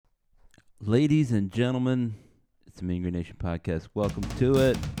Ladies and gentlemen, it's the Mean Green Nation podcast. Welcome to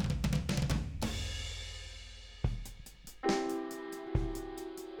it.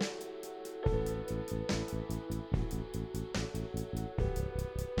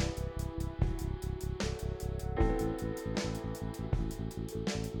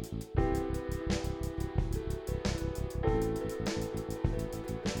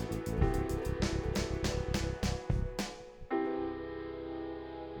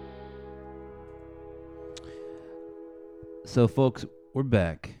 So, folks, we're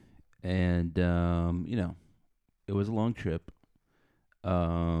back, and it was a long trip.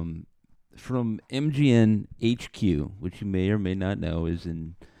 From MGN HQ, which you may or may not know is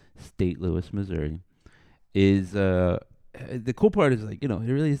in St. Louis, Missouri. Is The cool part is it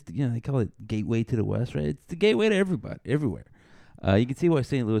really is. They call it gateway to the West, right? It's the gateway to everybody, everywhere. You can see why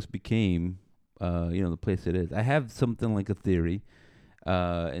St. Louis became, the place it is. I have something like a theory,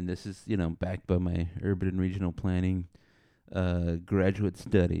 and this is backed by my urban and regional planning graduate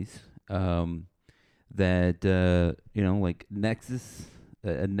studies, that like nexus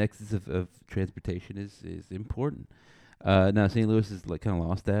a nexus of transportation is important. Now St. Louis is like kind of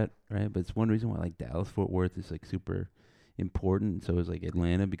lost that, right? But it's one reason why like Dallas Fort Worth is like super important. So is like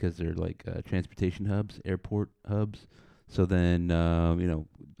Atlanta because they're like transportation hubs, airport hubs. So then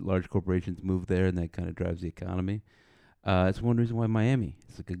large corporations move there, and that kind of drives the economy. It's one reason why Miami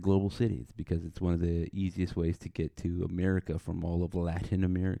is like a global city. It's because it's one of the easiest ways to get to America from all of Latin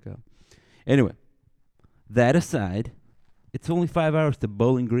America. Anyway, that aside, it's only 5 hours to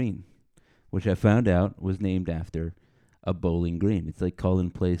Bowling Green, which I found out was named after a bowling green. It's like Cullen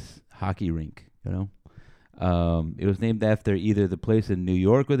Place hockey rink, It was named after either the place in New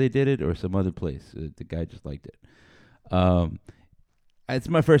York where they did it or some other place. The guy just liked it. It's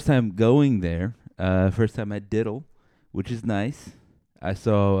my first time going there. First time at Diddle, which is nice. I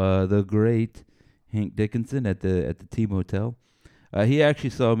saw the great Hank Dickinson at the Team Hotel. He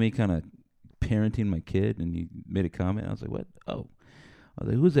actually saw me kind of parenting my kid, and he made a comment. I was like, "What? Oh, I was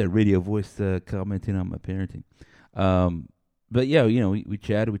like, who's that radio voice commenting on my parenting?" But yeah, we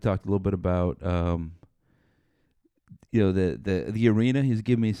chatted. We talked a little bit about the arena. He's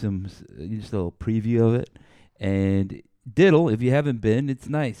giving me some just a little preview of it. And Diddle, if you haven't been, it's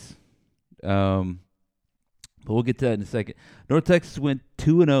nice. But we'll get to that in a second. North Texas went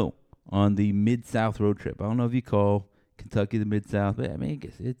 2-0 on the Mid-South road trip. I don't know if you call Kentucky the Mid-South, but I mean, I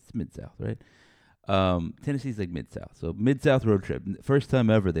guess it's Mid-South, right? Tennessee's like Mid-South. So Mid-South road trip. First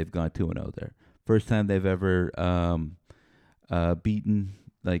time ever they've gone 2-0 there. First time they've ever beaten,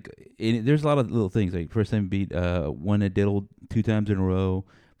 there's a lot of little things. Like first time beat won at Diddle 2 times in a row.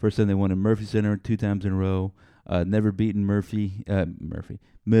 First time they won at Murphy Center 2 times in a row. Never beaten Murphy,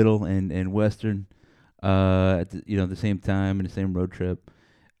 Middle and Western. At the same time in the same road trip.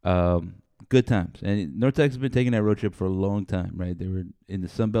 Good times. And North Texas has been taking that road trip for a long time, right? They were in the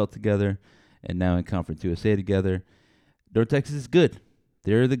Sun Belt together and now in Conference USA together. North Texas is good.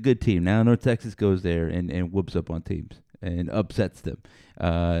 They're the good team. Now North Texas goes there and whoops up on teams and upsets them.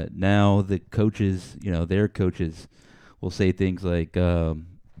 Now the coaches, their coaches will say things like, that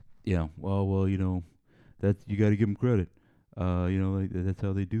you got to give them credit. That's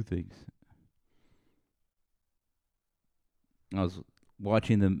how they do things. I was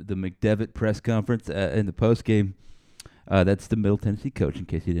watching the McDevitt press conference in the post game. That's the Middle Tennessee coach, in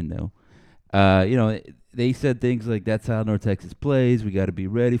case you didn't know. They said things like, "That's how North Texas plays. We got to be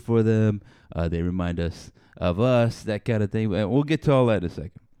ready for them. They remind us of us, that kind of thing." And we'll get to all that in a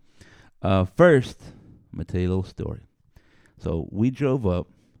second. First, I'm gonna tell you a little story. So we drove up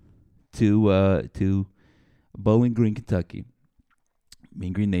to Bowling Green, Kentucky.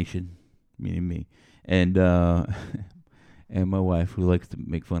 Mean Green Nation, meaning me, and. And my wife, who likes to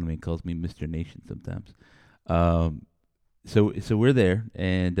make fun of me, calls me Mr. Nation sometimes. So we're there,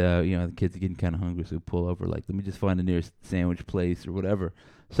 and the kids are getting kind of hungry, so we pull over. Like, let me just find the nearest sandwich place or whatever,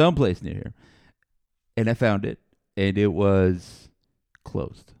 someplace near here. And I found it, and it was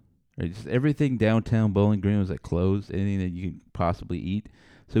closed. Right? Just everything downtown Bowling Green was like closed. Anything that you could possibly eat.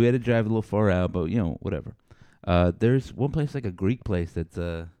 So we had to drive a little far out, but whatever. There's one place, like a Greek place that's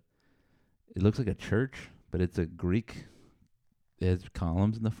it looks like a church, but it's a Greek. It has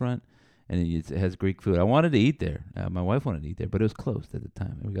columns in the front, and it has Greek food. I wanted to eat there. My wife wanted to eat there, but it was closed at the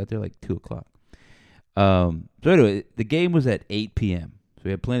time. And we got there like 2 o'clock. So anyway, the game was at 8 p.m., so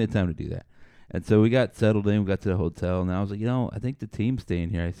we had plenty of time to do that. And so we got settled in. We got to the hotel, and I was like, I think the team's staying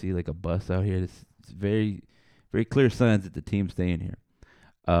here. I see like a bus out here. It's very, very clear signs that the team's staying here.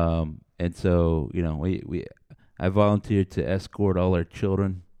 And so I volunteered to escort all our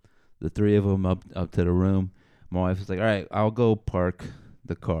children, the 3 of them, up to the room. My wife was like, "All right, I'll go park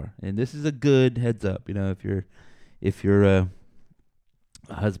the car. And this is a good heads up, if you're a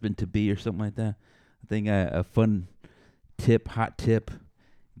husband to be or something like that. I think a fun tip, hot tip,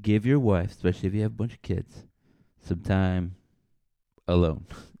 give your wife, especially if you have a bunch of kids, some time alone.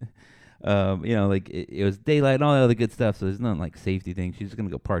 Like it was daylight and all that other good stuff, so there's nothing like safety things. She's just gonna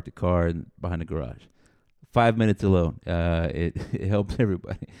go park the car behind the garage. 5 minutes alone. It it helps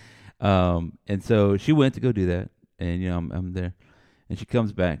everybody. And so she went to go do that, and I'm there, and she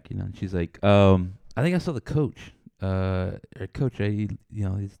comes back, and she's like, I think I saw the coach. Or coach, he's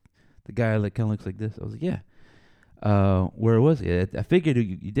the guy that kind of looks like this. I was like, yeah. Where was he? I figured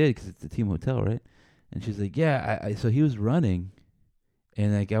you did because it's the team hotel, right? And she's like, yeah. So he was running,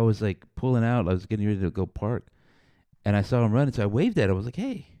 and like I was like pulling out. I was getting ready to go park, and I saw him running. So I waved at him. I was like,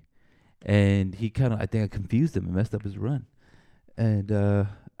 hey. And he I think I confused him and messed up his run. And I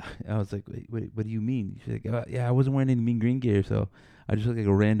was like, wait, what do you mean? She's like, yeah, I wasn't wearing any mean green gear, so I just looked like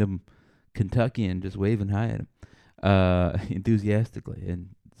a random Kentuckian just waving hi at him enthusiastically. And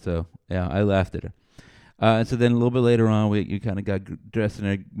so, yeah, I laughed at her. And so then a little bit later on, we kind of got dressed in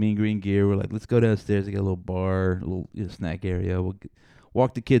our mean green gear. We're like, let's go downstairs. We got a little bar, a little snack area. We'll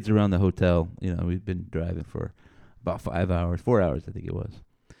walk the kids around the hotel. We've been driving for about 5 hours, 4 hours, I think it was.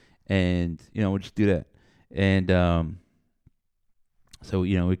 And, we'll just do that. And so,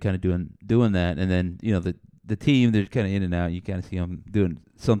 we're kind of doing that. And then, the team, they're kind of in and out. You kind of see them doing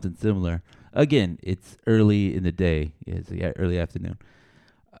something similar. Again, it's early in the day. It's early afternoon.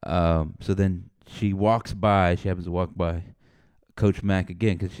 So then she walks by. She happens to walk by Coach Mack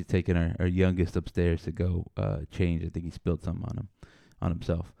again because she's taking her youngest upstairs to go change. I think he spilled something on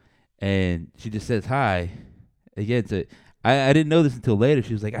himself. And she just says hi. Again, I didn't know this until later.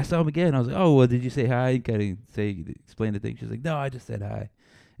 She was like, I saw him again. I was like, oh, well, did you say hi? Kind of explain the thing. She was like, no, I just said hi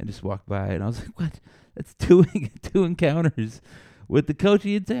and just walked by. And I was like, what? That's two encounters with the coach.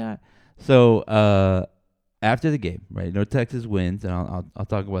 You didn't say hi. So after the game, right, North Texas wins, and I'll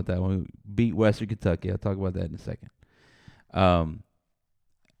talk about that when we beat Western Kentucky. I'll talk about that in a second.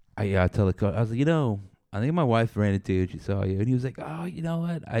 I tell the coach, I was like, I think my wife ran into you and she saw you. And he was like, oh, you know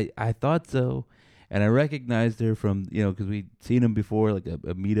what? I thought so. And I recognized her from, because we'd seen him before, like a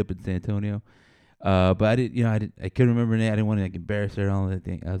meetup in San Antonio. But I didn't, I couldn't remember her name. I didn't want to embarrass her and all that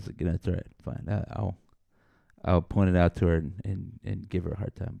thing. I was like, it's all right, fine. I'll point it out to her and give her a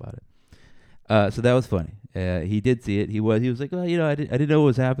hard time about it. So that was funny. He did see it. He was like, well, I didn't know what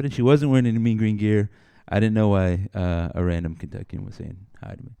was happening. She wasn't wearing any mean green gear. I didn't know why a random Kentuckian was saying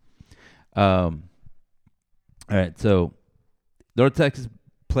hi to me. All right, so North Texas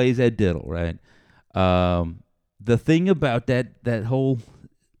plays at Diddle, right? The thing about that whole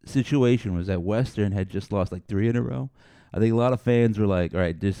situation was that Western had just lost like 3 in a row. I think a lot of fans were like, all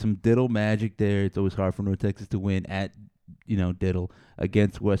right, there's some Diddle magic there. It's always hard for North Texas to win at, Diddle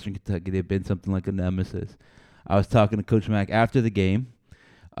against Western Kentucky. They've been something like a nemesis. I was talking to Coach Mack after the game,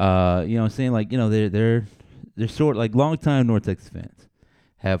 saying like, they're sort of like longtime North Texas fans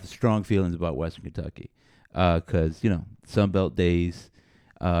have strong feelings about Western Kentucky. Cause, Sun Belt days,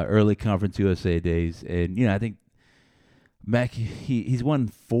 early Conference USA days. And, I think Mack, he's won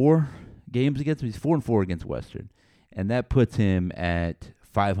 4 games against them. He's 4-4 against Western. And that puts him at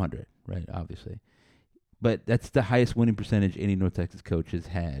 500, right, obviously. But that's the highest winning percentage any North Texas coach has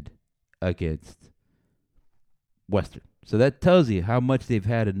had against Western. So that tells you how much they've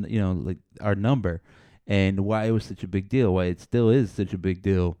had, like our number and why it was such a big deal, why it still is such a big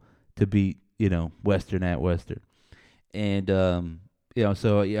deal to beat, Western at Western. And,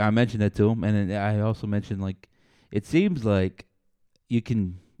 so I mentioned that to him. And then I also mentioned, like, it seems like you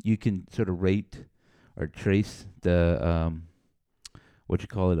can sort of rate or trace the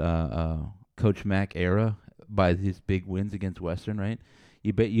Coach Mack era by his big wins against Western, right?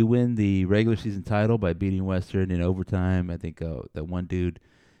 You win the regular season title by beating Western in overtime. I think that one dude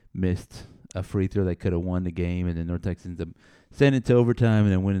missed a free throw that could have won the game, and then North Texas ends up sending it to overtime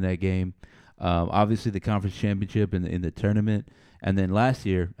and then winning that game. Obviously, the conference championship in the tournament, and then last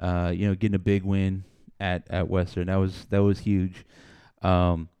year, getting a big win at Western. That was huge.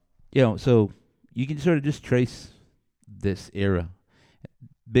 So you can sort of just trace this era.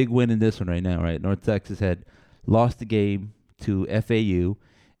 Big win in this one right now, right? North Texas had lost the game to FAU,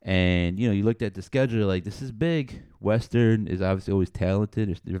 and you looked at the schedule like this is big. Western is obviously always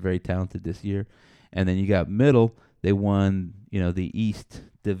talented. They're very talented this year, and then you got Middle. They won the East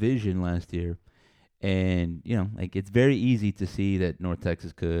Division last year, and like it's very easy to see that North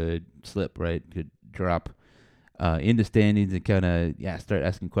Texas could slip, right? Could drop into standings and kind of start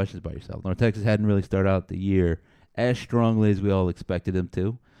asking questions about yourself. North Texas hadn't really started out the year as strongly as we all expected them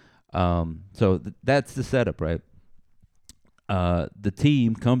to. So that's the setup, right? the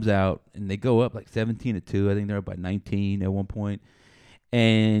team comes out and they go up like 17-2. I think they're up by 19 at one point.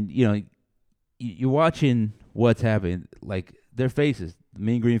 And, you're watching what's happening. Like, their faces, the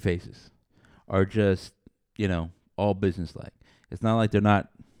Mean Green faces, are just, all business-like. It's not like they're not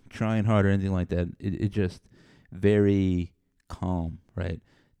trying hard or anything like that. It just very calm, right?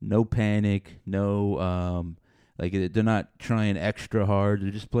 No panic, no, they're not trying extra hard. They're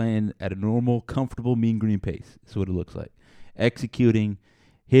just playing at a normal, comfortable Mean Green pace. That's what it looks like. Executing,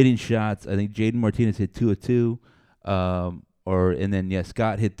 hitting shots. I think Jaden Martinez hit 2 of 2. And then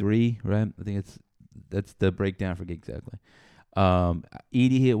Scott hit 3, right? I think that's the breakdown. I forget exactly.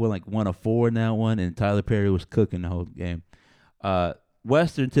 Edie hit 1 of 4 in that one, and Tyler Perry was cooking the whole game.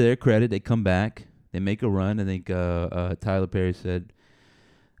 Western, to their credit, they come back. They make a run. I think Tyler Perry said,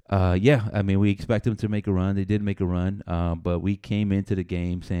 we expect them to make a run. They did make a run, but we came into the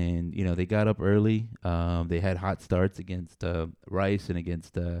game saying, they got up early. They had hot starts against Rice and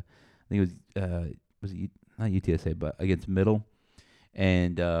against, I think it was not UTSA, but against Middle.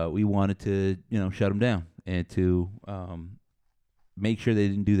 And we wanted to, shut them down and to make sure they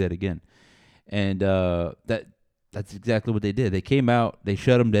didn't do that again. And that's exactly what they did. They came out, they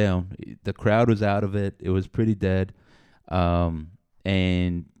shut them down. The crowd was out of it. It was pretty dead.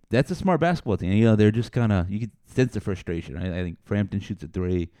 And that's a smart basketball team. They're just kind of, you could sense the frustration. Right? I think Frampton shoots a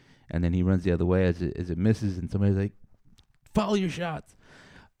 3, and then he runs the other way as it misses, and somebody's like, follow your shots,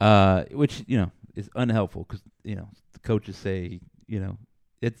 which, is unhelpful because, the coaches say,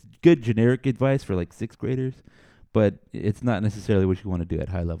 it's good generic advice for like 6th graders, but it's not necessarily what you want to do at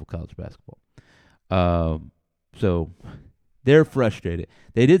high-level college basketball. So they're frustrated.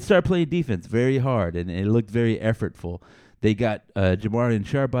 They did start playing defense very hard, and it looked very effortful. They got Jamarian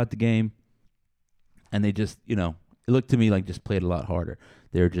Sharp out the game, and they just, it looked to me like just played a lot harder.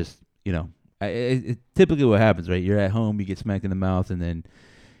 They're just, typically what happens, right? You're at home, you get smacked in the mouth, and then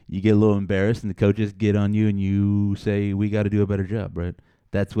you get a little embarrassed, and the coaches get on you, and you say, we got to do a better job, right?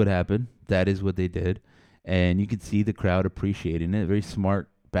 That's what happened. That is what they did. And you could see the crowd appreciating it. Very smart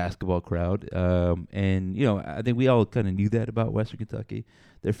basketball crowd. And, I think we all kind of knew that about Western Kentucky.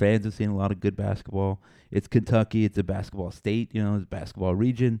 Their fans have seen a lot of good basketball. It's Kentucky. It's a basketball state. It's a basketball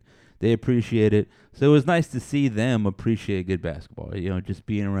region. They appreciate it. So it was nice to see them appreciate good basketball, just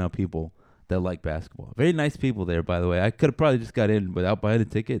being around people that like basketball. Very nice people there, by the way. I could have probably just got in without buying a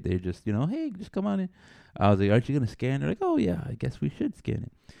ticket. They're just, hey, just come on in. I was like, aren't you going to scan? They're like, oh, yeah, I guess we should scan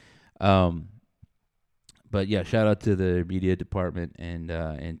it. But, yeah, shout out to the media department and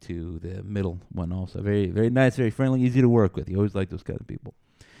to the middle one also. Very, very nice, very friendly, easy to work with. You always like those kind of people.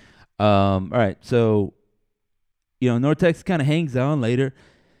 All right, so, North Texas kind of hangs on later.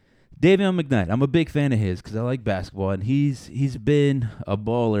 Davion McKnight, I'm a big fan of his because I like basketball, and he's been a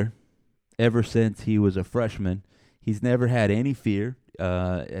baller ever since he was a freshman. He's never had any fear.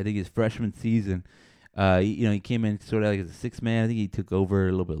 I think his freshman season, he came in sort of like as a 6th man. I think he took over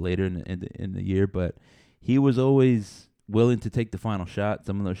a little bit later in the year, but he was always willing to take the final shot.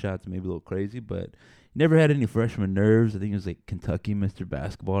 Some of those shots may be a little crazy, but never had any freshman nerves. I think it was like Kentucky Mr.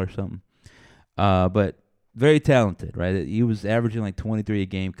 Basketball or something. But very talented, right? He was averaging like 23 a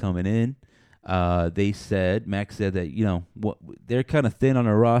game coming in. Max said that, they're kind of thin on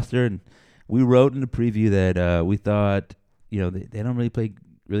their roster, and we wrote in the preview that we thought, they don't really play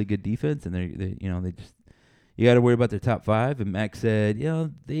really good defense, and they just, you got to worry about their top 5. And Max said,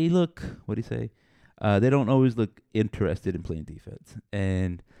 they look, what do you say? They don't always look interested in playing defense.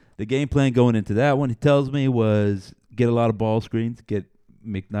 And the game plan going into that one, he tells me, was get a lot of ball screens, get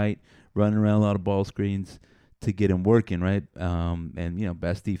McKnight running around a lot of ball screens to get him working, right? And,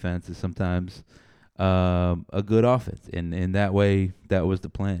 best defense is sometimes a good offense. And that way, that was the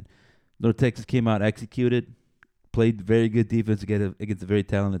plan. North Texas came out, executed, played very good defense against a very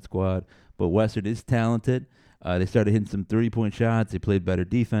talented squad. But Western is talented. They started hitting some 3-point shots. They played better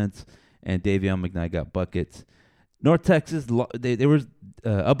defense. And Davion McKnight got buckets. North Texas, they were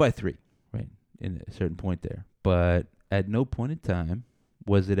up by 3, right, in a certain point there. But at no point in time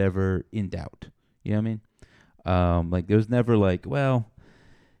was it ever in doubt. You know what I mean? There was never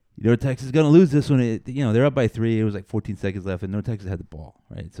North Texas is going to lose this one. They're up by 3. It was like 14 seconds left, and North Texas had the ball,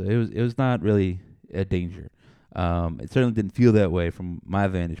 right? So it was not really a danger. It certainly didn't feel that way from my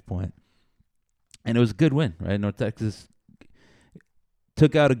vantage point. And it was a good win, right? North Texas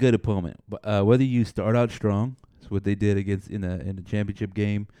took out a good opponent. Whether you start out strong, that's what they did in the championship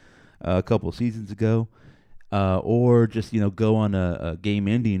game a couple of seasons ago, or just go on a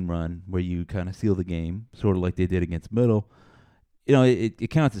game-ending run where you kind of seal the game, sort of like they did against Middle. It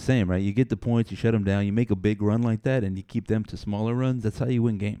counts the same, right? You get the points, you shut them down, you make a big run like that, and you keep them to smaller runs. That's how you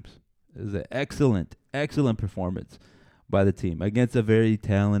win games. It was an excellent performance by the team against a very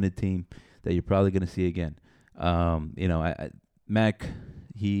talented team that you're probably going to see again. Mac,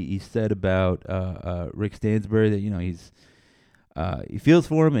 he said about Rick Stansbury that he feels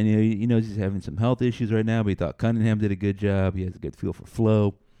for him, and he knows he's having some health issues right now, but he thought Cunningham did a good job. He has a good feel for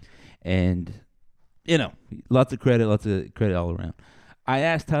flow, and lots of credit all around. I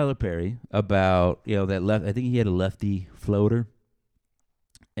asked Tyler Perry about that left. I think he had a lefty floater,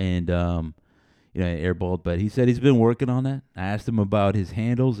 and airballed, but he said he's been working on that. I asked him about his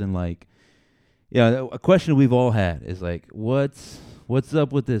handles, and a question we've all had is like, what's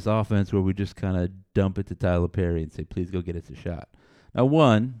up with this offense where we just kind of dump it to Tyler Perry and say, please go get us a shot. Now,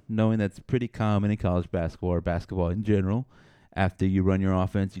 one, knowing that's pretty common in college basketball or basketball in general, after you run your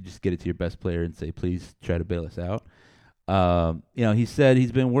offense, you just get it to your best player and say, please try to bail us out. He said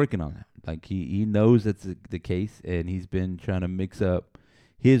he's been working on that. Like he knows that's the case, and he's been trying to mix up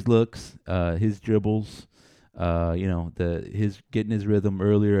his looks, his dribbles, his getting his rhythm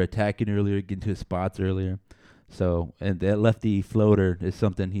earlier, attacking earlier, getting to his spots earlier. So, and that lefty floater is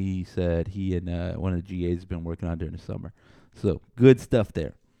something he said he and one of the GAs has been working on during the summer. So, good stuff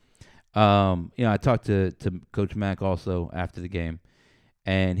there. I talked to Coach Mack also after the game,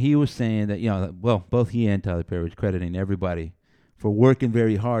 and he was saying that, both he and Tyler Perry was crediting everybody for working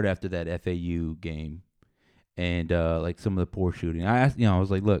very hard after that FAU game and some of the poor shooting. I asked, I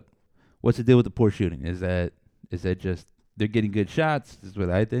was like, look, what's the deal with the poor shooting? Is that just they're getting good shots? This is what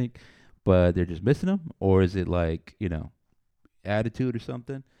I think, but they're just missing them, or is it attitude or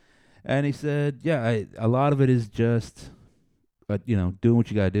something? And he said, yeah, a lot of it is just, doing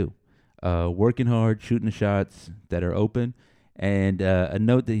what you gotta do, working hard, shooting the shots that are open, and a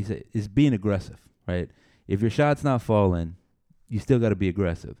note that he said is being aggressive. Right? If your shot's not falling, you still got to be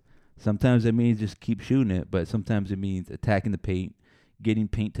aggressive. Sometimes it means just keep shooting it, but sometimes it means attacking the paint, getting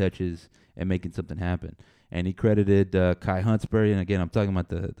paint touches, and making something happen. And he credited Kai Huntsbury. And again, I'm talking about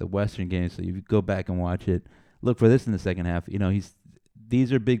the Western game. So if you go back and watch it, look for this in the second half.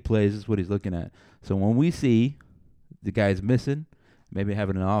 These are big plays. This is what he's looking at. So when we see the guys missing, maybe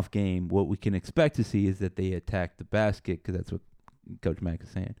having an off game, what we can expect to see is that they attack the basket, because that's what Coach Mack is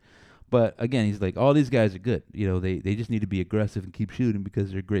saying. But again, he's like, all these guys are good. They just need to be aggressive and keep shooting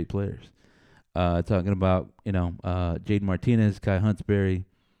because they're great players. Talking about, Jaden Martinez, Kai Huntsbury,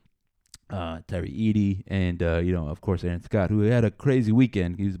 Tyree Eady, and, of course, Aaron Scott, who had a crazy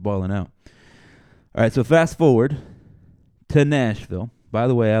weekend. He was balling out. All right, so fast forward to Nashville. By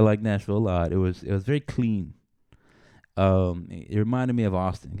the way, I like Nashville a lot. It was very clean. It reminded me of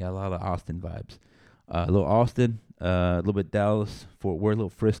Austin. Got a lot of Austin vibes. A little Austin, a little bit Dallas, Fort Worth, a little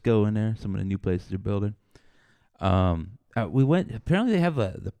Frisco in there. Some of the new places they're building. We went. Apparently, they have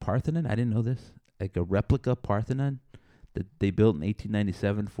the Parthenon. I didn't know this. Like a replica Parthenon that they built in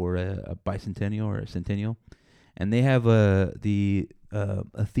 1897 for a bicentennial or a centennial, and they have the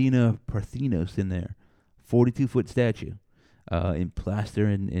Athena Parthenos in there, 42-foot statue, in plaster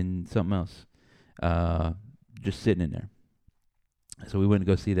and something else, just sitting in there. So we went to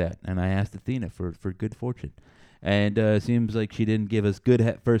go see that, and I asked Athena for good fortune, and it seems like she didn't give us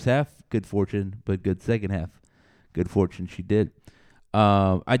good first half good fortune, but good second half good fortune she did.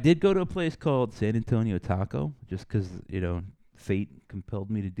 I did go to a place called San Antonio Taco, just because fate compelled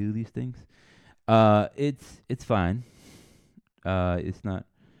me to do these things. It's fine. It's not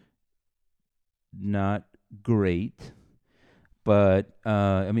great, but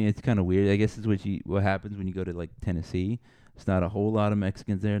it's kind of weird. I guess it's what happens when you go to Tennessee. It's not a whole lot of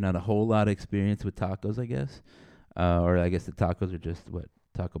Mexicans there, not a whole lot of experience with tacos, I guess. Or I guess the tacos are just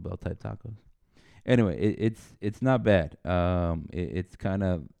Taco Bell type tacos. Anyway, it's not bad. It's kind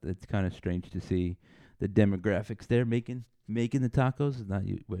of strange to see the demographics there making the tacos. It's not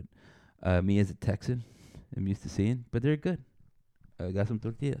what me as a Texan am used to seeing, but they're good. I got some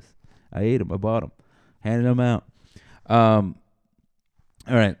tortillas. I ate them. I bought them, handed them out. All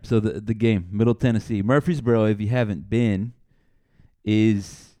right. So the game, Middle Tennessee, Murfreesboro. If you haven't been,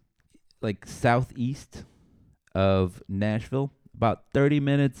 is southeast of Nashville. About 30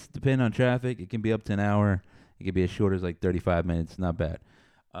 minutes, depending on traffic. It can be up to an hour. It can be as short as 35 minutes. Not bad.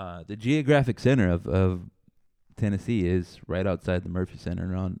 The geographic center of Tennessee is right outside the Murphy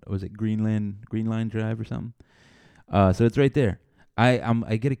Center on, was it Green Line Drive or something? So it's right there.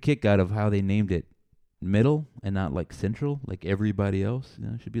 I get a kick out of how they named it Middle and not Central, like everybody else.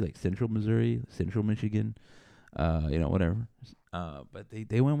 It should be Central Missouri, Central Michigan, whatever. But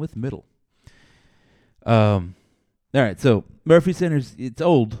they went with Middle. All right, so Murphy Center's, it's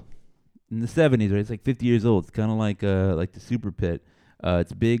old, in the 70s, right? It's 50 years old. It's kind of like the Super Pit.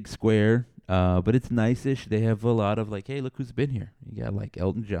 It's big, square, but it's nice-ish. They have a lot of hey, look who's been here. You got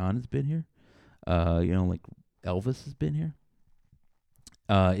Elton John has been here. Elvis has been here.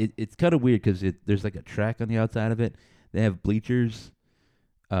 It's kind of weird because there's like a track on the outside of it. They have bleachers,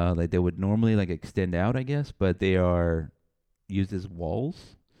 like they would normally like extend out, I guess, but they are used as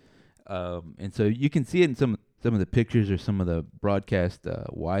walls. And so you can see it in some of the pictures or some of the broadcast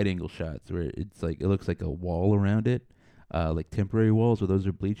wide angle shots where it's like it looks like a wall around it, like temporary walls. Where those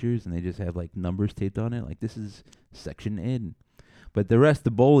are bleachers, and they just have like numbers taped on it. Like this is section in, but the rest,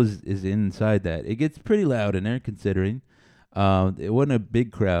 the bowl is inside that. It gets pretty loud in there, considering. It wasn't a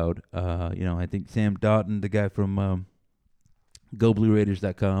big crowd. I think Sam Doughton, the guy from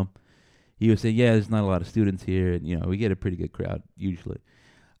GoBlueRaiders.com, he was saying, yeah, there's not a lot of students here, and we get a pretty good crowd usually.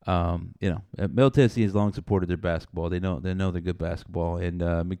 Middle Tennessee has long supported their basketball. They know they're good basketball, and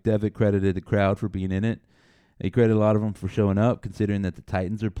McDevitt credited the crowd for being in it. He credited a lot of them for showing up, considering that the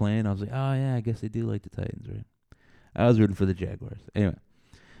Titans are playing. I was like, oh yeah, I guess they do like the Titans, right? I was rooting for the Jaguars. Anyway,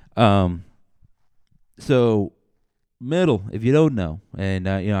 so middle, if you don't know, and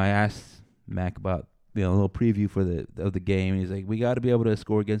I asked Mac about a little preview for the game. And he's like, we got to be able to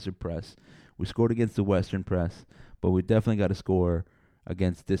score against the press. We scored against the Western press, but we definitely got to score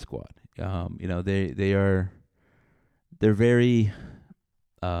against this squad. They're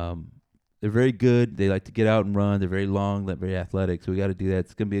very good. They like to get out and run. They're very long, very athletic. So we got to do that.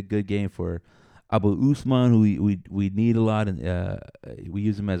 It's gonna be a good game for Abu Usman, who we need a lot, and we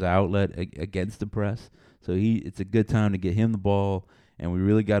use him as an outlet against the press. So it's a good time to get him the ball, and we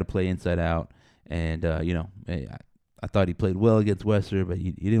really got to play inside out. And I thought he played well against Western, but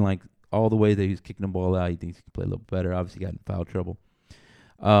he didn't like all the way that he was kicking the ball out. He thinks he can play a little better. Obviously, got in foul trouble.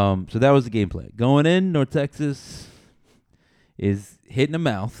 So that was the gameplay. Going in, North Texas is hitting the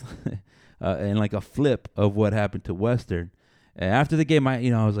mouth, and like a flip of what happened to Western. And after the game, I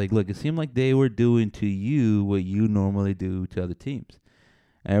was like, look, it seemed like they were doing to you what you normally do to other teams.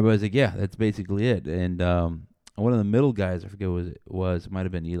 And everybody's like, yeah, that's basically it. And one of the middle guys, I forget what it was, it might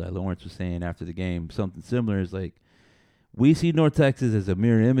have been Eli Lawrence, was saying after the game something similar. Is like, we see North Texas as a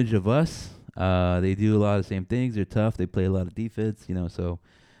mirror image of us. They do a lot of the same things. They're tough. They play a lot of defense. So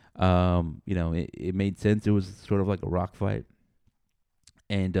it made sense. It was sort of like a rock fight,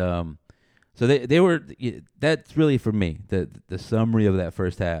 and so they were. That's really for me the summary of that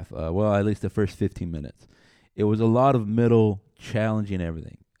first half. Well, at least the first 15 minutes, it was a lot of middle challenging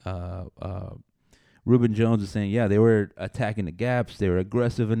everything. Reuben Jones is saying, yeah, they were attacking the gaps. They were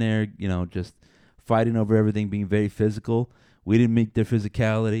aggressive in there. Just fighting over everything, being very physical. We didn't meet their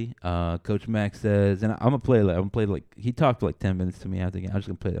physicality. Coach Mack says, and I'm gonna play like he talked for like 10 minutes to me after the game. I'm just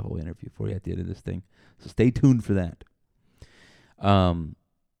gonna play the whole interview for you at the end of this thing. So stay tuned for that.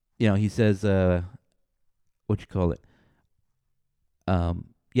 He says, what you call it?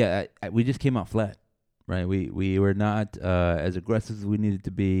 We just came out flat, right? We were not as aggressive as we needed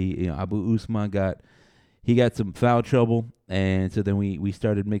to be. Abu Usman got some foul trouble, and so then we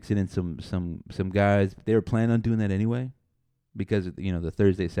started mixing in some guys. They were planning on doing that anyway, because of, the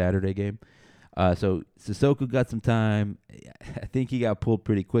Thursday-Saturday game. So Sissoko got some time. I think he got pulled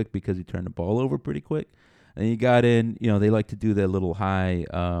pretty quick because he turned the ball over pretty quick. And he got in. They like to do that little high,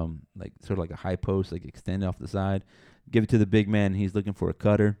 like sort of like a high post, like extend off the side, give it to the big man. He's looking for a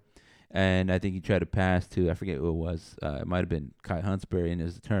cutter. And I think he tried to pass to, I forget who it was. It might have been Kai Huntsberry, and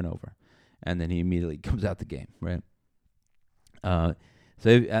there's a turnover. And then he immediately comes out the game, right? So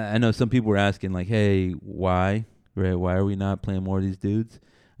I know some people were asking, like, hey, why? Right? Why are we not playing more of these dudes?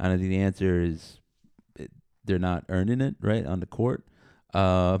 And I think the answer is they're not earning it, right, on the court.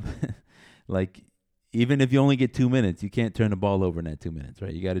 Like, even if you only get 2 minutes, you can't turn the ball over in that 2 minutes,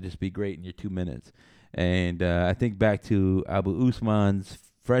 right? You got to just be great in your 2 minutes. And I think back to Abu Usman's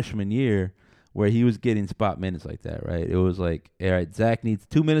freshman year, where he was getting spot minutes like that, right? It was like, all right, Zach needs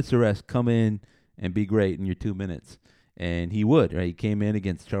 2 minutes to rest. Come in and be great in your 2 minutes. And he would, right? He came in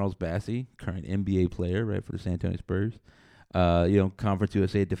against Charles Bassey, current NBA player, right, for the San Antonio Spurs. Conference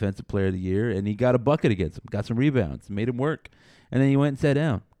USA Defensive Player of the Year, and he got a bucket against him, got some rebounds, made him work. And then he went and sat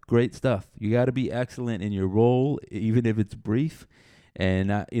down. Great stuff. You got to be excellent in your role, even if it's brief. And,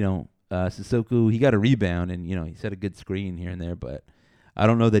 Sissoko, he got a rebound, and, he set a good screen here and there, but I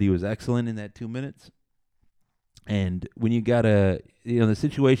don't know that he was excellent in that 2 minutes. And when you got the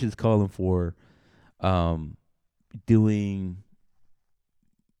situation's calling for doing,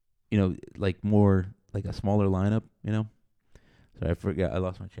 like more, like a smaller lineup, Sorry, I forgot. I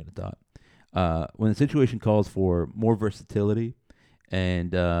lost my train of thought. When the situation calls for more versatility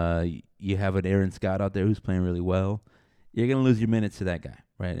and you have an Aaron Scott out there who's playing really well, you're going to lose your minutes to that guy,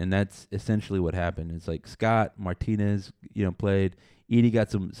 right? And that's essentially what happened. It's like Scott, Martinez, played. Edey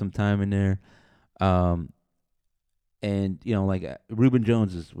got some time in there. And like Reuben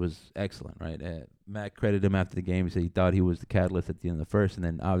Jones was excellent, right? Matt credited him after the game. He said he thought he was the catalyst at the end of the first, and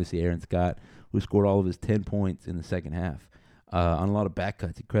then obviously Aaron Scott, who scored all of his 10 points in the second half on a lot of back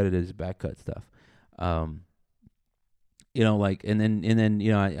cuts. He credited his back cut stuff. I asked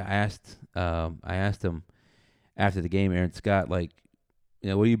him after the game, Aaron Scott, like,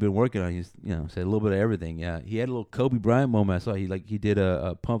 what have you been working on? He's, said a little bit of everything. Yeah, he had a little Kobe Bryant moment. I saw he did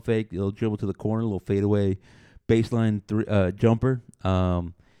a pump fake, a little dribble to the corner, a little fadeaway baseline jumper.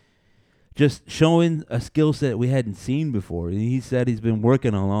 Just showing a skill set we hadn't seen before. And he said he's been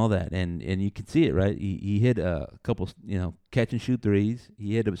working on all that, and you can see it, right? He hit a couple, catch and shoot threes.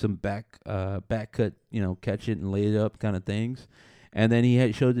 He hit some back cut, catch it and lay it up kind of things, and then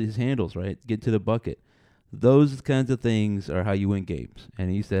he showed his handles, right, get to the bucket. Those kinds of things are how you win games. And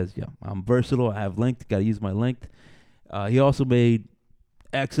he says, yeah, I'm versatile. I have length. Got to use my length. He also made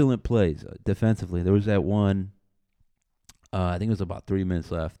excellent plays defensively. There was that one, I think it was about 3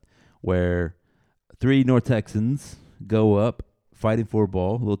 minutes left, where 3 North Texans go up fighting for a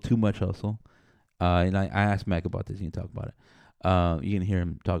ball, a little too much hustle. And I asked Mac about this. You can talk about it. You can hear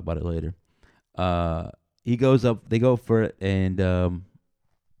him talk about it later. He goes up, they go for it, and the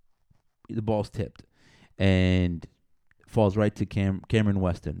ball's tipped and falls right to Cameron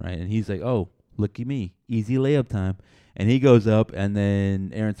Weston, right? And he's like, oh, look at me, easy layup time. And he goes up, and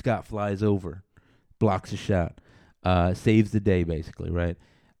then Aaron Scott flies over, blocks a shot, saves the day, basically, right?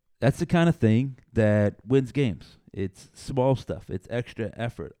 That's the kind of thing that wins games. It's small stuff. It's extra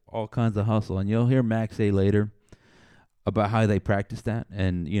effort, all kinds of hustle. And you'll hear Max say later about how they practice that,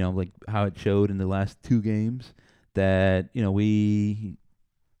 and, like how it showed in the last 2 games that, we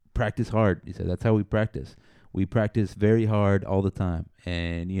practice hard. He said that's how we practice. We practice very hard all the time.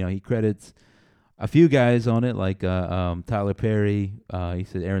 And, he credits a few guys on it, like Tyler Perry. He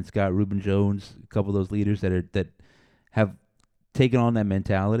said Aaron Scott, Reuben Jones, a couple of those leaders that have taken on that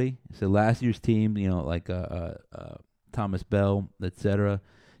mentality. So last year's team, like Thomas Bell, etc.,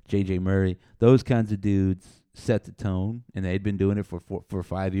 J.J. Murray, those kinds of dudes set the tone, and they'd been doing it for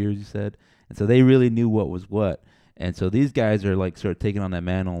 5 years, he said. And so they really knew what was what. And so these guys are like sort of taking on that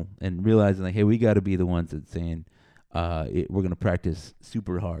mantle and realizing, like, hey, we got to be the ones that's saying we're going to practice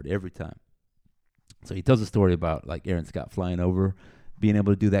super hard every time. So he tells a story about, like, Aaron Scott flying over, being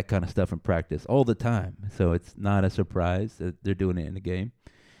able to do that kind of stuff in practice all the time. So it's not a surprise that they're doing it in the game.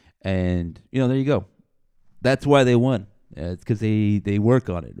 And, there you go. That's why they won. It's because they work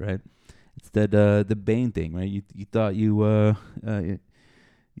on it, right? It's the Bane thing, right? You thought you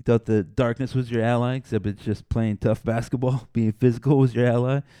thought the darkness was your ally, except it's just playing tough basketball. Being physical was your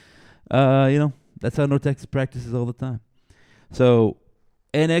ally. That's how North Texas practices all the time. So,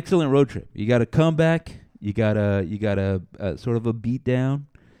 an excellent road trip. You got a comeback. You got a sort of a beat down.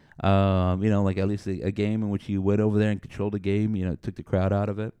 Like at least a game in which you went over there and controlled the game. Took the crowd out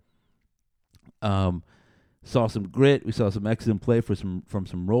of it. Saw some grit. We saw some excellent play from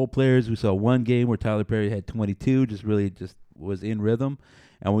some role players. We saw one game where Tyler Perry had 22, just was in rhythm.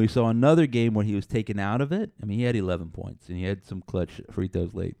 And we saw another game where he was taken out of it. I mean, he had 11 points, and he had some clutch free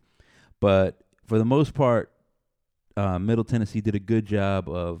throws late. But for the most part, Middle Tennessee did a good job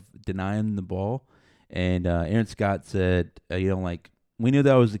of denying the ball. And Aaron Scott said, we knew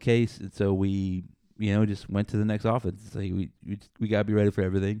that was the case, and so we, just went to the next offense. So we got to be ready for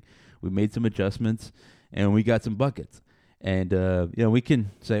everything. We made some adjustments, and we got some buckets. And, we can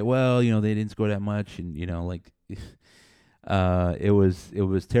say, well, they didn't score that much, and, it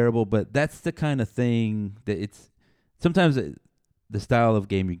was terrible. But that's the kind of thing that it's sometimes the style of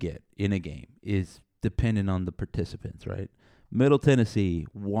game you get in a game is dependent on the participants, right? Middle Tennessee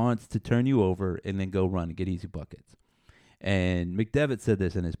wants to turn you over and then go run and get easy buckets. And McDevitt said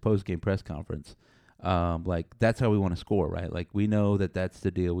this in his post-game press conference. That's how we want to score, right? Like, we know that's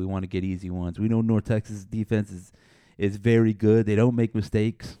the deal. We want to get easy ones. We know North Texas defense is very good. They don't make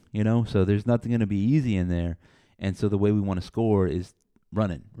mistakes, so there's nothing going to be easy in there. And so the way we want to score is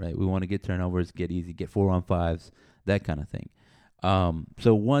running, right? We want to get turnovers, get easy, get 4-on-5s, that kind of thing.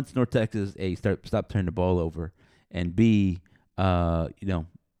 So once North Texas, A, stop turning the ball over, and B, kind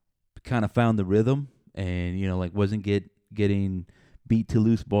of found the rhythm and, wasn't getting beat to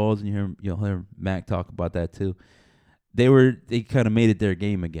loose balls, and you'll hear Mac talk about that too. They kind of made it their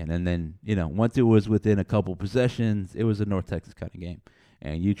game again. And then, once it was within a couple possessions, it was a North Texas kind of game.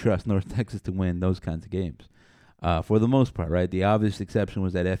 And you trust North Texas to win those kinds of games. For the most part, right? The obvious exception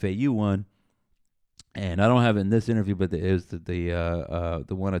was that FAU won. And I don't have it in this interview, but it was the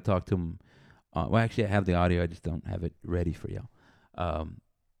one I talked to him. Actually, I have the audio. I just don't have it ready for you.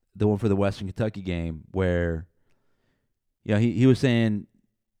 The one for the Western Kentucky game where, he was saying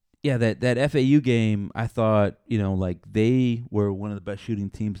Yeah, that FAU game, I thought, like they were one of the best shooting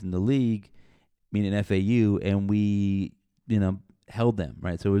teams in the league, meaning FAU, and we, held them,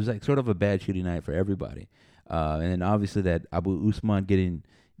 right? So it was like sort of a bad shooting night for everybody. And then obviously that Abu Usman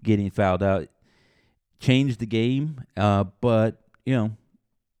getting fouled out changed the game. But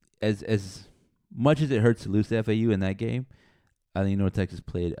as much as it hurts to lose to FAU in that game, I think North Texas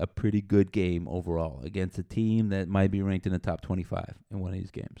played a pretty good game overall against a team that might be ranked in the top 25 in one of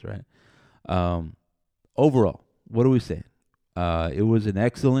these games, right? Overall, what do we say? It was an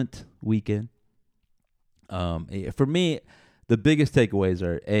excellent weekend. For me, the biggest takeaways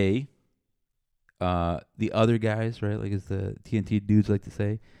are the other guys, right? Like as the TNT dudes like to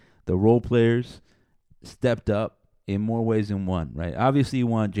say, the role players stepped up in more ways than one, right? Obviously, you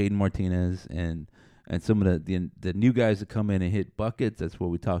want Jaden Martinez and some of the new guys that come in and hit buckets. That's what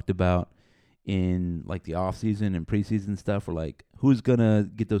we talked about in like the off season and preseason stuff. Or like who's gonna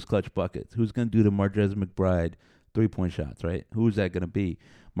get those clutch buckets? Who's gonna do the Mardrez McBride 3-point shots? Right? Who's that gonna be?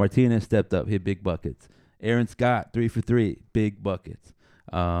 Martinez stepped up, hit big buckets. Aaron Scott 3 for 3, big buckets.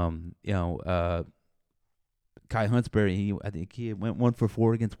 Kai Huntsberry, I think he went 1 for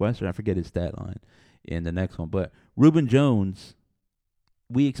 4 against Western. I forget his stat line in the next one, but Reuben Jones,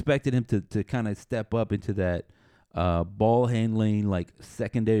 we expected him to kind of step up into that ball handling, like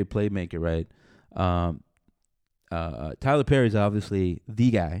secondary playmaker, right? Tyler Perry's obviously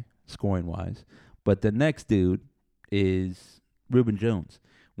the guy scoring wise, but the next dude is Reuben Jones.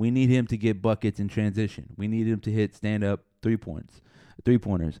 We need him to get buckets in transition. We need him to hit stand up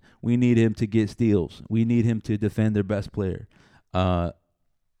 3-pointers. We need him to get steals. We need him to defend their best player. And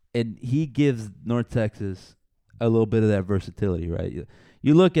he gives North Texas a little bit of that versatility, right?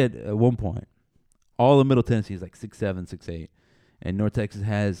 You look at one point, all of Middle Tennessee is like 6'7", 6'8", and North Texas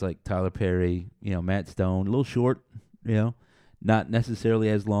has like Tyler Perry, Matt Stone, a little short, not necessarily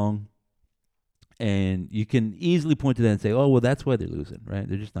as long. And you can easily point to that and say, oh, well, that's why they're losing, right?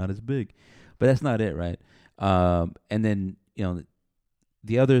 They're just not as big. But that's not it, right? And then,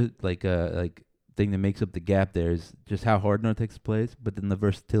 the other like thing that makes up the gap there is just how hard North Texas plays, but then the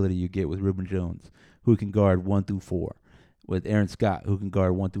versatility you get with Reuben Jones, who can guard 1 through 4, with Aaron Scott, who can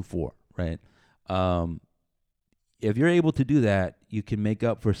guard 1 through 4, right? If you're able to do that, you can make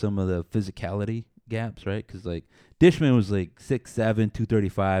up for some of the physicality gaps, right? Because like Dishman was like 6'7",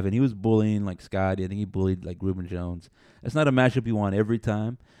 235, and he was bullying like Scotty. I think he bullied like Reuben Jones. That's not a matchup you want every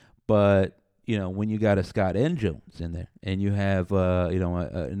time, but when you got a Scott and Jones in there, and you have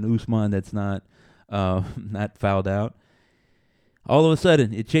an Usman that's not not fouled out, all of a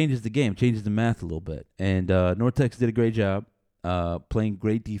sudden it changes the game, changes the math a little bit. And North Texas did a great job playing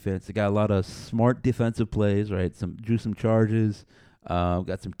great defense. They got a lot of smart defensive plays, right? Drew some charges,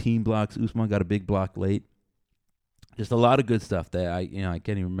 got some team blocks. Usman got a big block late. Just a lot of good stuff that I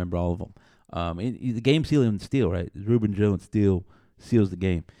can't even remember all of them. The game sealing steal, right? Reuben Jones seals the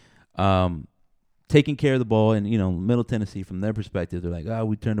game. Taking care of the ball, and Middle Tennessee, from their perspective, they're like,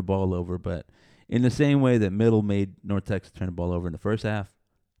 we turned the ball over. But in the same way that Middle made North Texas turn the ball over in the first half,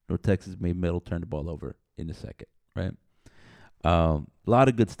 North Texas made Middle turn the ball over in the second, right? A lot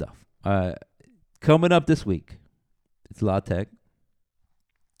of good stuff. Coming up this week, it's La Tech,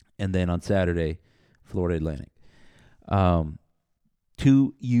 and then on Saturday, Florida Atlantic.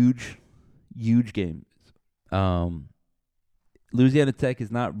 2 huge games. Louisiana Tech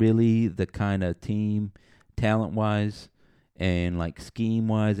is not really the kind of team, talent-wise and like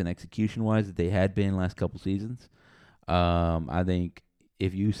scheme-wise and execution-wise, that they had been last couple seasons. I think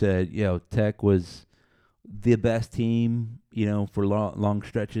if you said, Tech was the best team, for long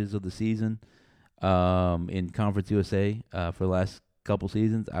stretches of the season in Conference USA for the last couple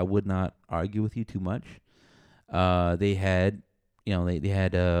seasons, I would not argue with you too much. They had, they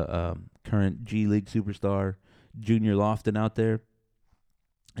had a current G League superstar, Junior Lofton, out there,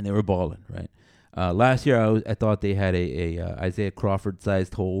 and they were balling, right? Last year, I thought they had a Isaiah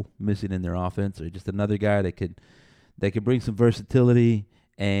Crawford-sized hole missing in their offense, or just another guy that could bring some versatility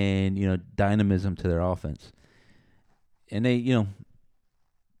and dynamism to their offense. And they,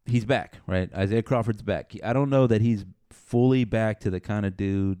 he's back, right? Isaiah Crawford's back. I don't know that he's fully back to the kind of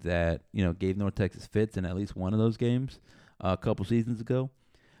dude that gave North Texas fits in at least one of those games a couple seasons ago.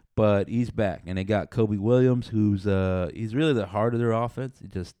 But he's back, and they got Kobe Williams, who's he's really the heart of their offense. He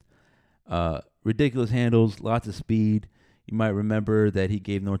just ridiculous handles, lots of speed. You might remember that he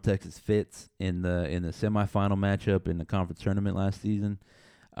gave North Texas fits in the semifinal matchup in the conference tournament last season.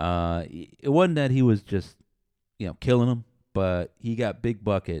 It wasn't that he was just killing them, but he got big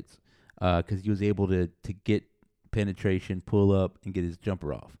buckets because he was able to get penetration, pull up, and get his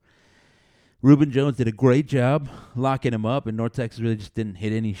jumper off. Reuben Jones did a great job locking him up, and North Texas really just didn't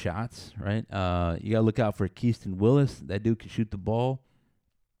hit any shots, right? You got to look out for Keaston Willis. That dude can shoot the ball.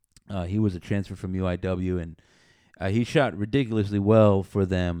 He was a transfer from UIW, and he shot ridiculously well for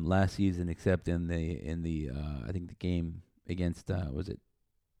them last season, except in the I think the game against was it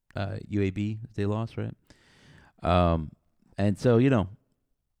UAB they lost, right? And so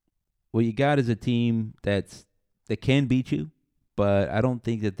what you got is a team that can beat you, but I don't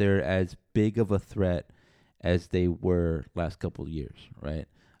think that they're as big of a threat as they were last couple of years, right?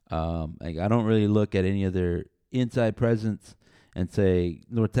 Like I don't really look at any of their inside presence and say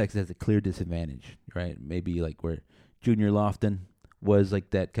North Texas has a clear disadvantage, right? Maybe like where Junior Lofton was like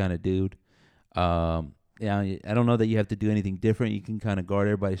that kind of dude. I don't know that you have to do anything different. You can kind of guard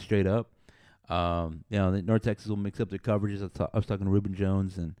everybody straight up. North Texas will mix up their coverages. I was talking to Reuben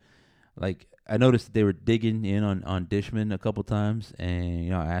Jones, and like I noticed that they were digging in on Dishman a couple times,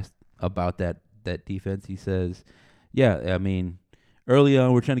 and I asked about that defense. He says, "Yeah, I mean, early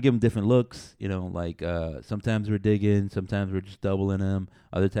on we're trying to give them different looks. Sometimes we're digging, sometimes we're just doubling them,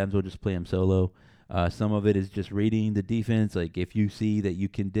 other times we'll just play them solo. Some of it is just reading the defense. Like if you see that you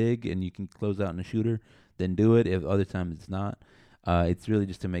can dig and you can close out in a shooter, then do it. If other times it's not, it's really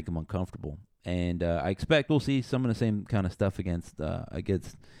just to make them uncomfortable." And I expect we'll see some of the same kind of stuff against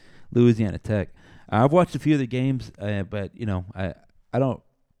Louisiana Tech. I've watched a few of the games, but I don't.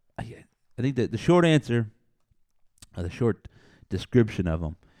 I think that the short answer, the short description of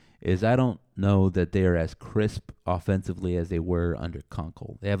them, is I don't know that they are as crisp offensively as they were under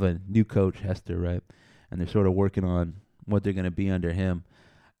Kunkel. They have a new coach, Hester, right? And they're sort of working on what they're going to be under him.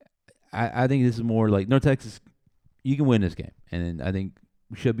 I think this is more like North Texas. You can win this game, and I think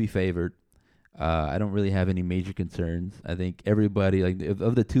we should be favored. I don't really have any major concerns. I think everybody,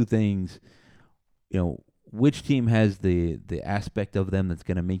 of the two things, which team has the aspect of them that's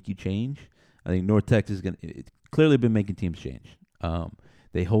going to make you change? I think North Texas is it's clearly been making teams change.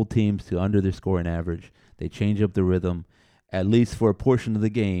 They hold teams to under their scoring average. They change up the rhythm. At least for a portion of the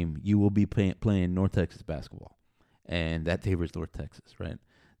game, you will be playing North Texas basketball, and that favors North Texas, right?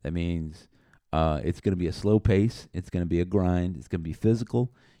 That means it's going to be a slow pace. It's going to be a grind. It's going to be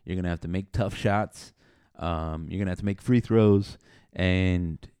physical. You're going to have to make tough shots. You're going to have to make free throws,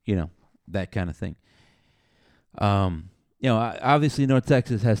 and that kind of thing. Obviously North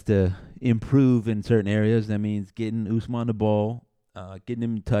Texas has to improve in certain areas. That means getting Usman the ball, getting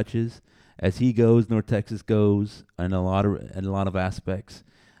him touches. As he goes, North Texas goes in a lot of aspects.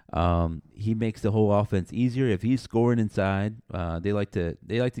 He makes the whole offense easier. If he's scoring inside, they like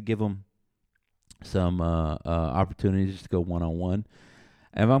to give him some opportunities to go one-on-one.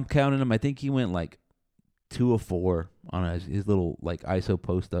 And if I'm counting him, I think he went like 2 of 4 on his little like ISO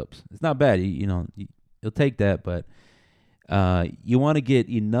post-ups. It's not bad. He'll take that, but you want to get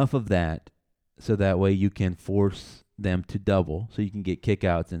enough of that so that way you can force them to double, so you can get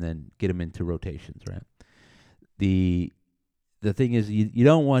kickouts and then get them into rotations, right? The thing is, you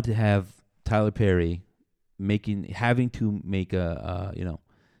don't want to have Tyler Perry having to make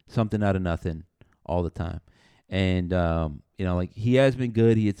something out of nothing all the time. And he has been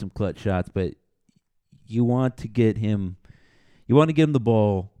good. He hit some clutch shots, but you want to get him the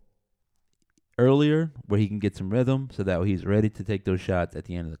ball earlier where he can get some rhythm, so that way he's ready to take those shots at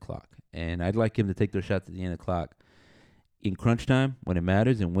the end of the clock. And I'd like him to take those shots at the end of the clock in crunch time when it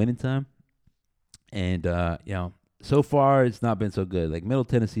matters, in winning time. And so far it's not been so good. Like Middle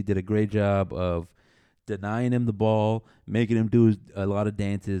Tennessee did a great job of denying him the ball, making him do a lot of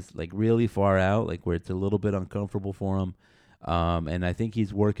dances like really far out, like where it's a little bit uncomfortable for him. And I think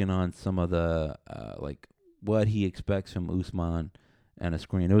he's working on some of the like what he expects from Usman and a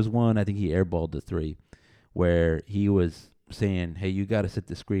screen. There was one, I think he airballed the 3, where he was saying, "Hey, you got to set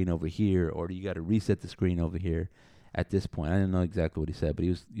the screen over here, or you got to reset the screen over here." At this point, I didn't know exactly what he said, but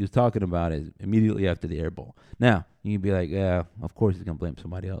he was talking about it immediately after the airball. Now you can be like, "Yeah, of course he's gonna blame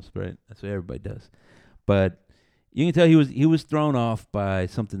somebody else, right?" That's what everybody does. But you can tell he was thrown off by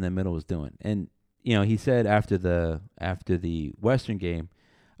something that Middle was doing, and he said after the Western game,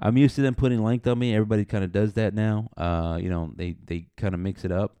 "I'm used to them putting length on me. Everybody kind of does that now. They kind of mix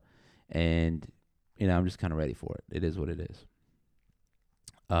it up, and I'm just kind of ready for it. It is what it is."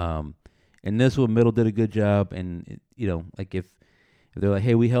 And this one, Middle did a good job, and like if they're like,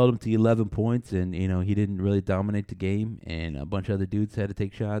 "Hey, we held him to 11 points, and he didn't really dominate the game, and a bunch of other dudes had to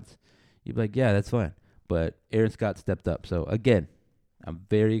take shots," you'd be like, "Yeah, that's fine." But Aaron Scott stepped up, so again, I'm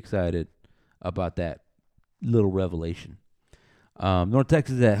very excited about that little revelation. North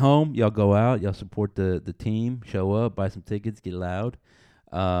Texas is at home. Y'all go out. Y'all support the team. Show up. Buy some tickets. Get loud.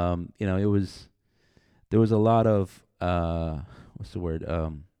 There was a lot of what's the word?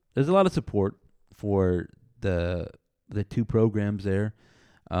 there's a lot of support for the the two programs there.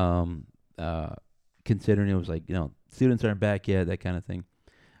 Um, uh, Considering it was like students aren't back yet, that kind of thing.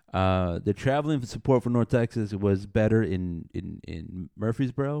 The traveling support for North Texas was better in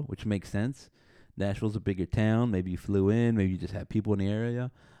Murfreesboro, which makes sense. Nashville's a bigger town. Maybe you flew in. Maybe you just have people in the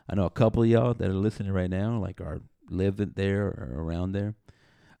area. I know a couple of y'all that are listening right now, like are live there or around there.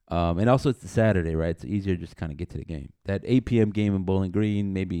 And also it's a Saturday, right? It's easier to just kind of get to the game. That 8 p.m. game in Bowling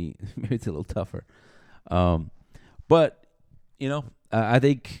Green, maybe maybe it's a little tougher. Um, but I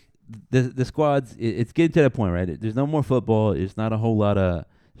think the squads. It's getting to that point, right? There's no more football. There's not a whole lot of.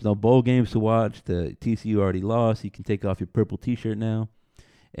 There's no bowl games to watch. The TCU already lost. You can take off your purple T-shirt now,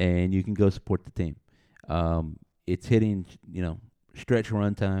 and you can go support the team. It's hitting, stretch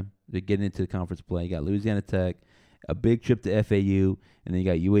run time. They're getting into the conference play. You got Louisiana Tech, a big trip to FAU, and then you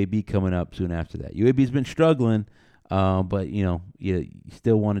got UAB coming up soon after that. UAB's been struggling, but you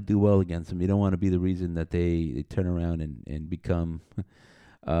still want to do well against them. You don't want to be the reason that they turn around and become,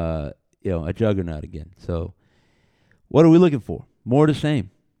 a juggernaut again. So, what are we looking for? More of the same.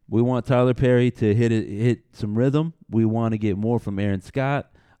 We want Tyler Perry to hit some rhythm. We want to get more from Aaron Scott.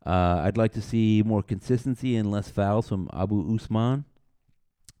 I'd like to see more consistency and less fouls from Abu Usman.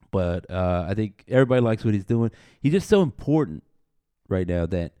 But I think everybody likes what he's doing. He's just so important right now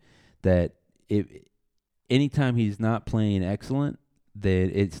that if anytime he's not playing excellent,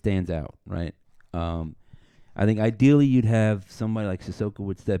 that it stands out, right? I think ideally you'd have somebody like Sissoko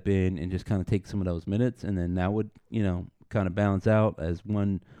would step in and just kind of take some of those minutes, and then that would kind of balance out as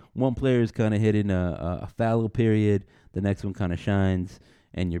one player is kind of hitting a fallow period, the next one kind of shines,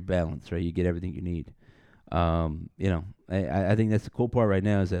 and you're balanced, right? You get everything you need. I think that's the cool part right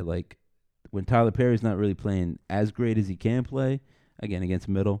now is that like when Tyler Perry's not really playing as great as he can play, again against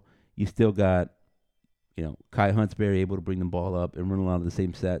middle, you still got Kai Huntsberry able to bring the ball up and run a lot of the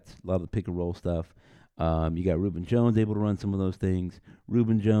same sets, a lot of the pick and roll stuff. You got Reuben Jones able to run some of those things.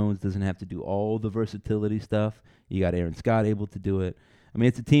 Reuben Jones doesn't have to do all the versatility stuff. You got Aaron Scott able to do it. I mean,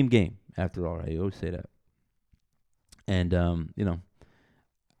 it's a team game after all, right? You always say that. And I don't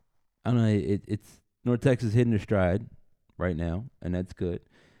know. It's North Texas hitting their stride right now, and that's good.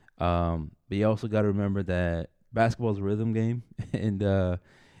 But you also got to remember that basketball is a rhythm game, and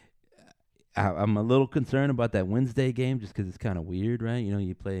I'm a little concerned about that Wednesday game just because it's kind of weird, right?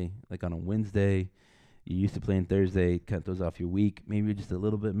 You play like on a Wednesday. You used to playing Thursday, cut those off your week. Maybe you're just a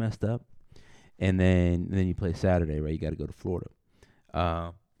little bit messed up, and then you play Saturday, right? You got to go to Florida.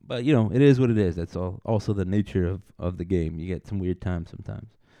 But it is what it is. That's all. Also the nature of the game. You get some weird times sometimes.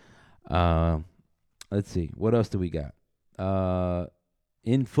 Let's see. What else do we got?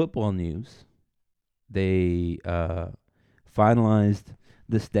 In football news, they finalized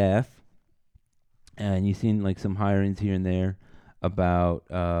the staff, and you've seen like some hirings here and there about.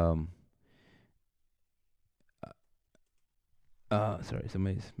 Sorry,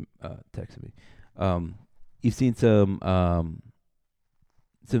 somebody's texting me. You've seen some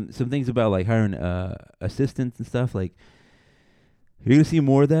things about like hiring assistants and stuff. Like you're gonna see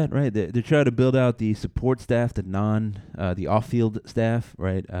more of that, right? They're trying to build out the support staff, the off-field staff,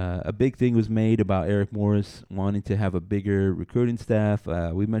 right? A big thing was made about Eric Morris wanting to have a bigger recruiting staff.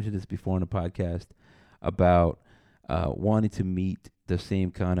 We mentioned this before on the podcast about wanting to meet the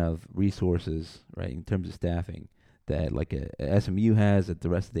same kind of resources, right, in terms of staffing that like a SMU has, that the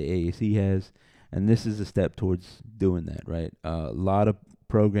rest of the AAC has, and this is a step towards doing that, right? A lot of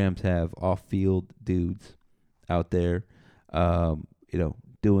programs have off-field dudes out there,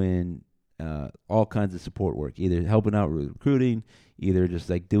 doing all kinds of support work, either helping out with recruiting, either just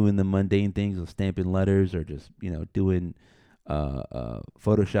like doing the mundane things of stamping letters, or just doing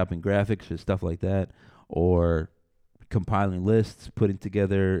photoshopping graphics or stuff like that, or compiling lists, putting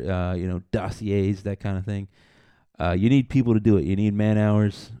together dossiers, that kind of thing. You need people to do it. You need man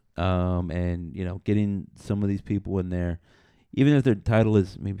hours, and getting some of these people in there, even if their title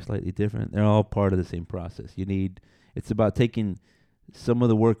is maybe slightly different, they're all part of the same process. It's about taking some of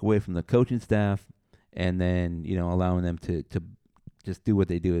the work away from the coaching staff, and then allowing them to just do what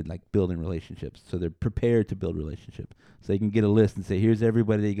they do, like building relationships. So they're prepared to build relationships. So they can get a list and say, here's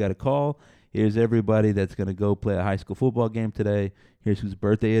everybody that you got to call. Here's everybody that's going to go play a high school football game today. Here's whose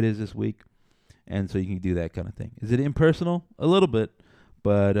birthday it is this week. And so you can do that kind of thing. Is it impersonal? A little bit,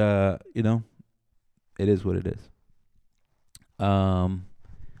 but it is what it is.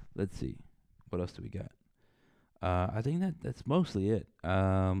 Let's see, what else do we got? I think that's mostly it.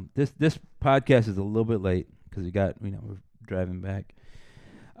 This podcast is a little bit late because we're driving back.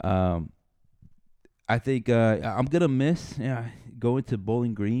 I think I'm gonna miss going to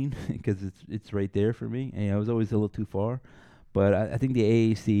Bowling Green because it's right there for me, and I was always a little too far. But I think the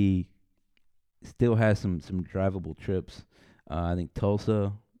AAC still has some drivable trips. I think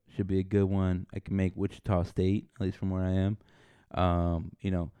Tulsa should be a good one. I can make Wichita State, at least from where I am.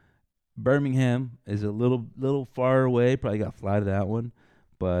 You know, Birmingham is a little far away. Probably got to fly to that one.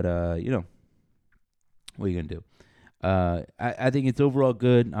 But you know, what are you gonna do? I think it's overall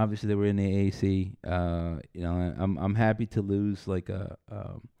good. Obviously, they were in the AAC. You know, I'm happy to lose like a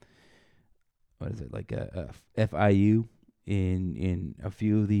what is it, like a FIU in a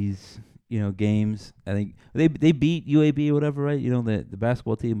few of these, you know, games. I think they beat UAB or whatever, right? You know, the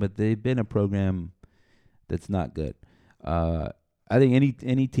basketball team, but they've been a program that's not good. I think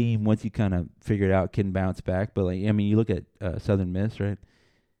any team, once you kind of figure it out, can bounce back. But like, I mean, you look at Southern Miss, right?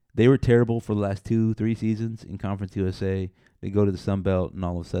 They were terrible for the last 2-3 seasons in Conference USA. They go to the Sun Belt, and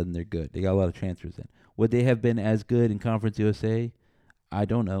all of a sudden they're good. They got a lot of transfers in. Would they have been as good in Conference USA? I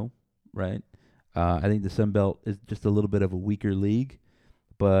don't know, right? I think the Sun Belt is just a little bit of a weaker league.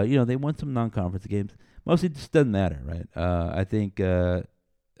 But, you know, they won some non-conference games. Mostly it just doesn't matter, right? I think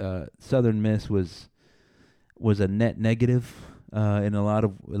Southern Miss was a net negative in a lot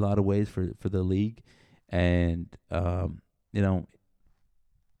of ways for the league. And, you know,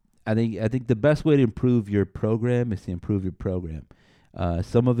 I think the best way to improve your program is to improve your program.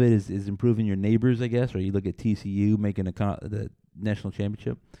 Some of it is improving your neighbors, I guess, or you look at TCU making the national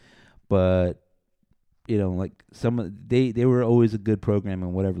championship. But, you know, like they were always a good program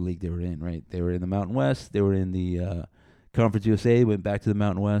in whatever league they were in, right? They were in the Mountain West. They were in the Conference USA, went back to the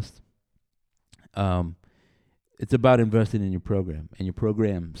Mountain West. It's about investing in your program and your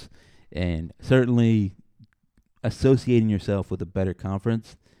programs, and certainly associating yourself with a better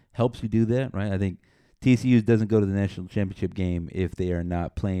conference helps you do that, right? I think TCU doesn't go to the national championship game if they are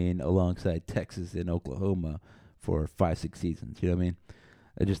not playing alongside Texas and Oklahoma for 5-6 seasons. You know what I mean?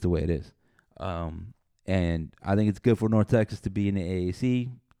 That's just the way it is. And I think it's good for North Texas to be in the AAC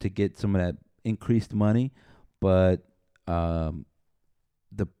to get some of that increased money, but all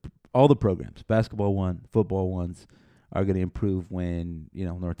the programs, basketball one, football ones, are going to improve when, you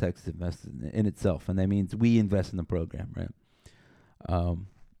know, North Texas invests in itself, and that means we invest in the program, right?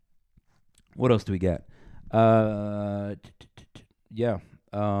 What else do we got? Yeah.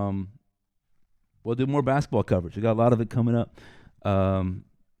 We'll do more basketball coverage. We got a lot of it coming up.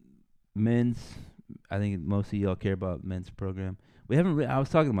 Men's, I think most of y'all care about men's program. We haven't. I was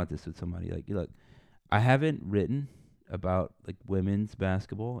talking about this with somebody. Like, look, I haven't written about like women's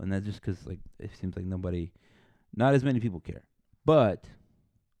basketball, and that's just because like it seems like not as many people care. But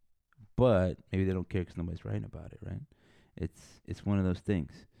maybe they don't care because nobody's writing about it, right? It's one of those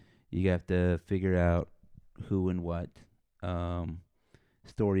things. You have to figure out who and what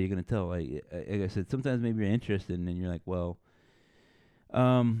story you're going to tell. Like I said, sometimes maybe you're interested, and you're like, well,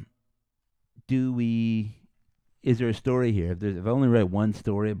 is there a story here? If I only write one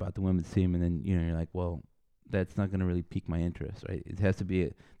story about the women's team, and then, you know, you're like, well, that's not going to really pique my interest, right? There has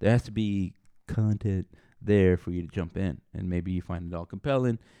to be content there for you to jump in, and maybe you find it all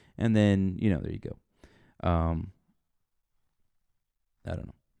compelling, and then, you know, there you go. I don't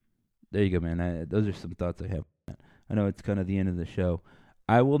know. There you go, man. Those are some thoughts I have. I know it's kind of the end of the show.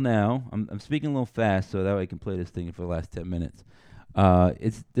 I will now. I'm speaking a little fast so that way I can play this thing for the last 10 minutes.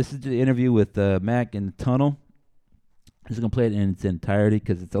 This is the interview with Mac in the tunnel. I'm just gonna play it in its entirety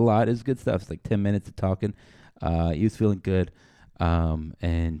because it's a lot. It's good stuff. It's like 10 minutes of talking. He was feeling good,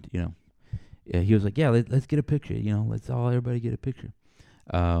 and you know, he was like, "Yeah, let's get a picture. You know, everybody get a picture."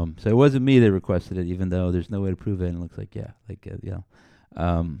 So it wasn't me that requested it, even though there's no way to prove it. And it looks like, yeah, like you know.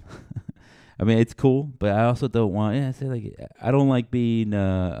 I mean, it's cool, but I also don't want. Yeah, I don't like being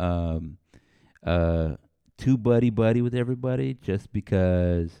too buddy with everybody, just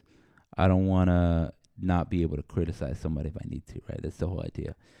because I don't want to not be able to criticize somebody if I need to. Right? That's the whole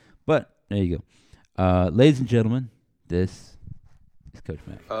idea. But there you go, ladies and gentlemen. This is Coach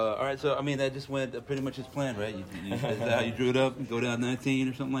Mac. All right, so I mean that just went pretty much as planned, right? Is that how you drew it up? Go down 19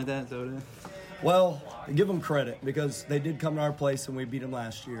 or something like that? Is that what it is? Well, give them credit because they did come to our place and we beat them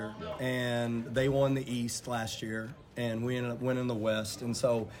last year. And they won the East last year, and we ended up winning the West. And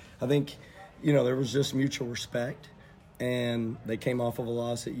so I think, you know, there was just mutual respect. And they came off of a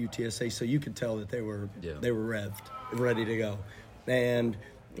loss at UTSA, so you could tell that they were revved, ready to go. And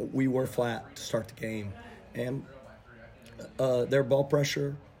we were flat to start the game. And their ball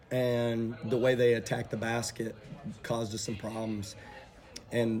pressure and the way they attacked the basket caused us some problems.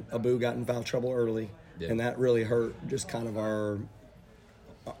 And Abu got in foul trouble early, and that really hurt just kind of our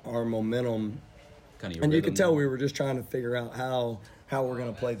momentum. Kind of and you could tell we were just trying to figure out how how we're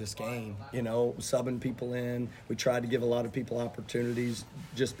going to play this game. Subbing people in. We tried to give a lot of people opportunities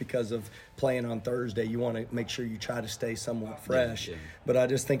just because of playing on Thursday. You want to make sure you try to stay somewhat fresh. Yeah. But I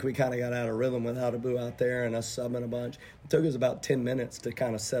just think we kind of got out of rhythm without Abu out there and us subbing a bunch. It took us about 10 minutes to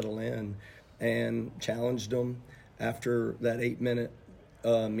kind of settle in and challenged them after that 8-minute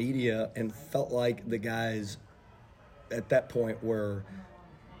media, and felt like the guys at that point were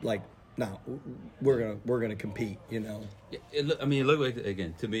like, no, we're gonna compete. Yeah, it looked like,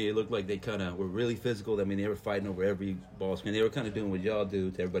 again, to me, it looked like they kind of were really physical. I mean, they were fighting over every ball screen. They were kind of doing what y'all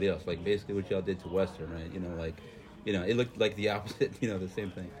do to everybody else, like basically what y'all did to Western, right? It looked like the opposite. The same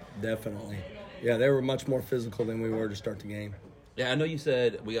thing. Definitely, yeah. They were much more physical than we were to start the game. Yeah, I know you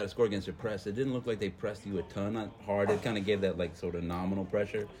said we got to score against the press. It didn't look like they pressed you a ton, not hard. It kind of gave that like sort of nominal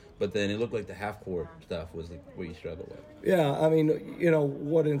pressure, but then it looked like the half court stuff was like where you struggled with. Yeah, I mean,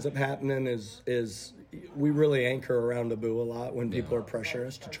 what ends up happening is we really anchor around Abu a lot when people are pressuring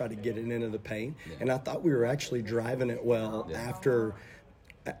us to try to get it into the paint, and I thought we were actually driving it well after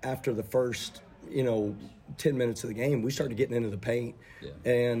the first 10 minutes of the game. We started getting into the paint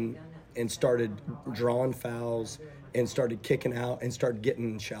and started drawing fouls and started kicking out and started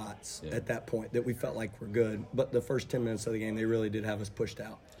getting shots at that point that we felt like were good. But the first 10 minutes of the game, they really did have us pushed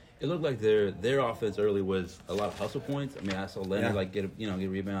out. It looked like their offense early was a lot of hustle points. I mean, I saw Leonard get a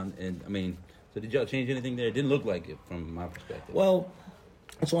rebound, and I mean, so did y'all change anything there? It didn't look like it from my perspective. Well,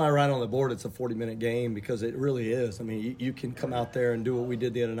 that's why I write on the board it's a 40-minute game, because it really is. I mean, you can come out there and do what we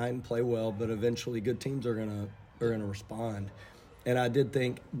did the other night and play well, but eventually good teams are gonna respond. And I did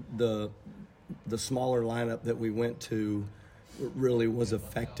think the smaller lineup that we went to really was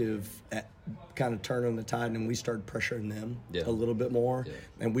effective at kind of turning the tide, and we started pressuring them a little bit more,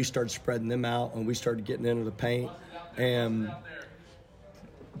 and we started spreading them out, and we started getting into the paint. And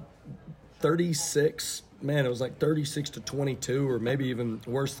 36, man, it was like 36-22, or maybe even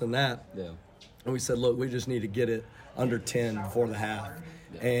worse than that. Yeah. And we said, look, we just need to get it under 10 before the half.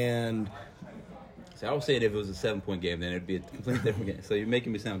 And I was saying if it was a 7-point game, then it'd be a completely different game. So you're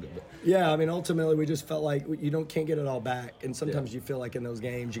making me sound good. But. Yeah, I mean, ultimately, we just felt like can't get it all back. And sometimes you feel like in those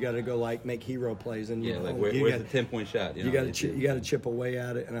games, you got to go make hero plays. And where's the 10-point shot? You got to chip away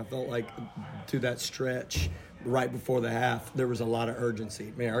at it. And I felt like through that stretch right before the half, there was a lot of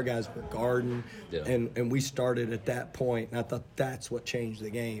urgency. Man, our guys were guarding, and we started at that point. And I thought that's what changed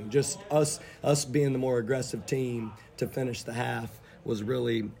the game. Just us being the more aggressive team to finish the half was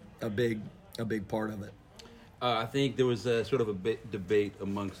really a big part of it. I think there was sort of a debate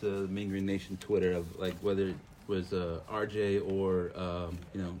amongst the Mean Green Nation Twitter of like whether it was RJ or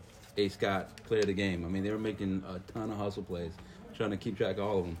A. Scott player of the game. I mean, they were making a ton of hustle plays, trying to keep track of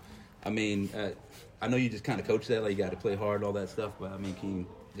all of them. I mean, I know you just kind of coach that, like you got to play hard, all that stuff. But I mean, can you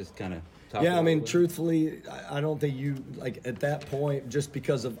just kind of talk? Yeah, I mean, truthfully, I don't think you at that point, just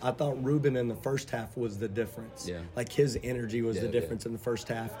because of I thought Ruben in the first half was the difference. Yeah. Like his energy was the difference in the first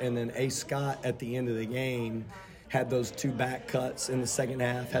half, and then A. Scott at the end of the game had those 2 back cuts in the second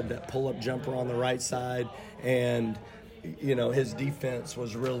half, had that pull-up jumper on the right side, and his defense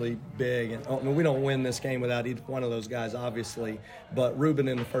was really big. And I mean, we don't win this game without either one of those guys, obviously. But Ruben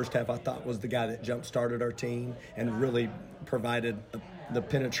in the first half, I thought, was the guy that jump-started our team and really provided the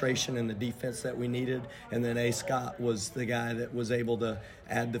penetration and the defense that we needed. And then A. Scott was the guy that was able to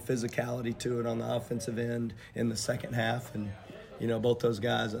add the physicality to it on the offensive end in the second half. And, both those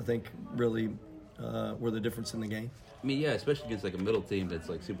guys, I think, really were the difference in the game. I mean, yeah, especially against like a middle team that's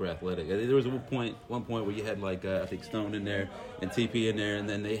like super athletic. There was one point where you had like I think Stone in there and TP in there, and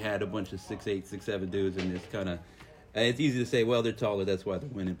then they had a bunch of 6'8", 6'7" dudes, and it's kind of it's easy to say, well, they're taller, that's why they're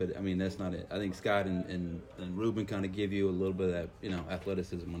winning, but I mean that's not it. I think Scott and Ruben kind of give you a little bit of that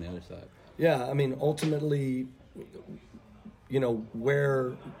athleticism on the other side. Yeah, I mean ultimately,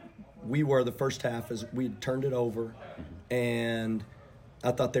 where we were the first half is we turned it over, and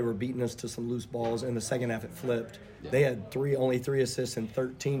I thought they were beating us to some loose balls. In the second half, it flipped. Yeah. They had only 3 assists and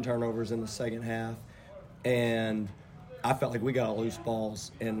 13 turnovers in the second half, and I felt like we got loose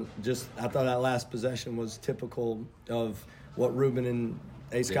balls. And I thought that last possession was typical of what Ruben and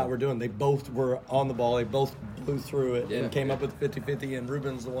A. Scott were doing. They both were on the ball. They both blew through it and came up with 50-50, and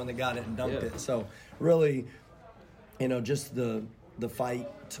Ruben's the one that got it and dunked it. So really, just the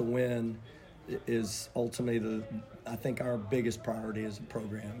fight to win is ultimately I think our biggest priority as a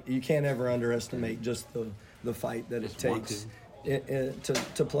program. You can't ever underestimate just the fight that it takes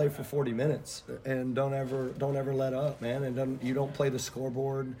to play for 40 minutes, and don't ever let up, man. And you don't play the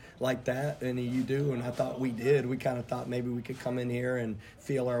scoreboard like that, and you do. And I thought we did. We kind of thought maybe we could come in here and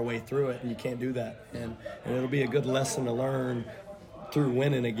feel our way through it, and you can't do that. And it'll be a good lesson to learn through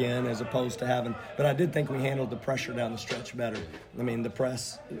winning again as opposed to having. But I did think we handled the pressure down the stretch better. I mean, the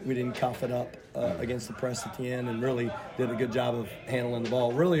press, we didn't cough it up against the press at the end, and really did a good job of handling the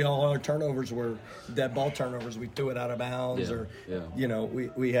ball. Really, all our turnovers were dead ball turnovers. We threw it out of bounds, you know,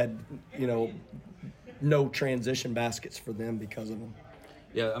 we had, you know, no transition baskets for them because of them.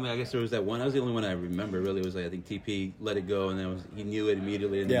 Yeah, I mean, I guess there was that one. That was the only one I remember. Really, it was like I think TP let it go, and then he knew it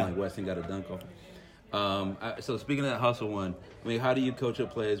immediately, and then like Weston got a dunk off. So speaking of that hustle one, I mean, how do you coach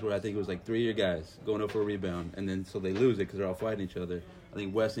up plays where I think it was like 3 of your guys going up for a rebound, and then so they lose it because they're all fighting each other? I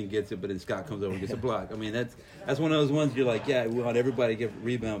think Weston gets it, but then Scott comes over and gets a block. I mean, that's one of those ones you're like, yeah, we want everybody to get a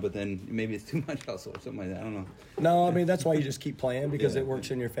rebound, but then maybe it's too much hustle or something like that. I don't know. No, I mean, that's why you just keep playing because it works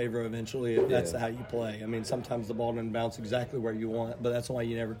in your favor eventually. That's how you play. I mean, sometimes the ball doesn't bounce exactly where you want, but that's why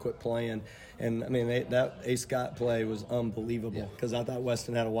you never quit playing. And, I mean, that A. Scott play was unbelievable because I thought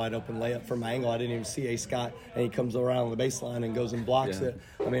Weston had a wide-open layup from my angle. I didn't even see A. Scott, and he comes around the baseline and goes and blocks it.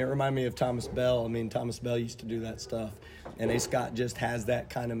 I mean, it reminded me of Thomas Bell. I mean, Thomas Bell used to do that stuff. And A. Scott just has that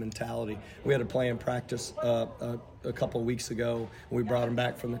kind of mentality. We had a play in practice a couple of weeks ago. We brought him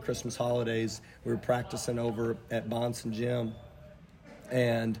back from the Christmas holidays. We were practicing over at Bonson Gym,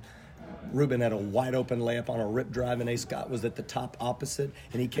 and Ruben had a wide-open layup on a rip drive, and A. Scott was at the top opposite,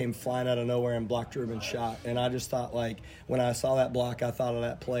 and he came flying out of nowhere and blocked Ruben's shot. And I just thought, like, when I saw that block, I thought of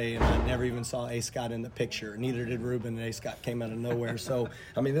that play, and I never even saw A. Scott in the picture. Neither did Ruben, and A. Scott came out of nowhere. So,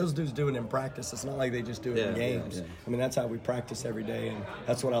 I mean, those dudes do it in practice. It's not like they just do it in games. I mean, that's how we practice every day, and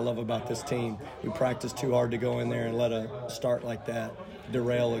that's what I love about this team. We practice too hard to go in there and let a start like that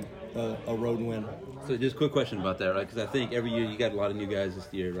derail a road win. So just a quick question about that, right? Because I think every year you got a lot of new guys this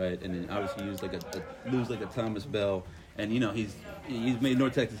year, right? And then obviously you lose like a Thomas Bell, and you know he's made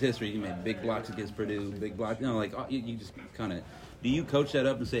North Texas history. He made big blocks against Purdue, big block. You know, like you just kind of do you coach that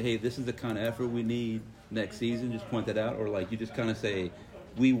up and say, hey, this is the kind of effort we need next season? Just point that out, or like you just kind of say,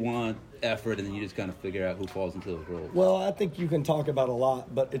 we want effort, and then you just kind of figure out who falls into those roles? Well, I think you can talk about a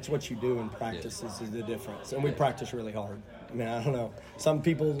lot, but it's what you do in practice is the difference. And we practice really hard. I mean, I don't know. Some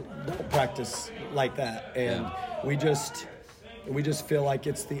people don't practice like that, and we just feel like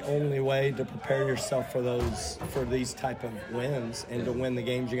it's the only way to prepare yourself for these type of wins, and to win the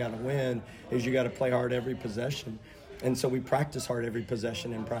games you got to win is you got to play hard every possession. And so we practice hard every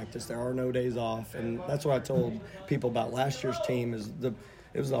possession in practice. There are no days off, and that's what I told people about last year's team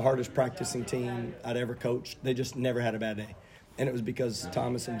it was the hardest practicing team I'd ever coached. They just never had a bad day. And it was because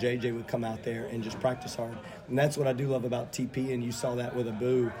Thomas and JJ would come out there and just practice hard. And that's what I do love about TP, and you saw that with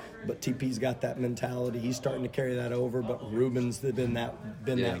Abu. But TP's got that mentality. He's starting to carry that over, but Ruben's been that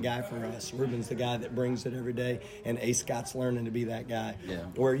guy for us. Ruben's the guy that brings it every day, and A. Scott's learning to be that guy.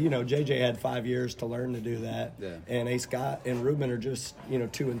 Where, you know, JJ had 5 years to learn to do that, and A. Scott and Ruben are just,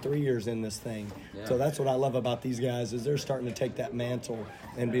 2 and 3 years in this thing. So that's what I love about these guys is they're starting to take that mantle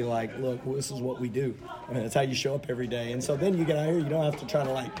and be like, look, this is what we do. I mean, that's how you show up every day. And so then you get out here, you don't have to try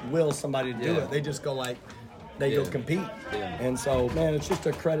to, like, will somebody to do it. They just go, like, they go compete. And so, man, it's just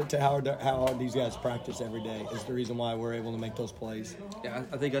a credit to how hard these guys practice every day is the reason why we're able to make those plays. Yeah,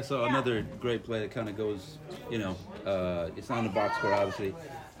 I think I saw another great play that kind of goes, it's not in the box score, obviously.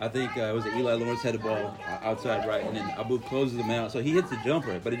 I think it was Eli Lawrence had the ball outside right, and then Abu closes him out. So he hits the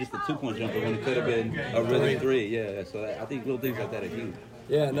jumper, but it's just a 2-point jumper when it could have been a really 3. Yeah, so I think little things like that are huge.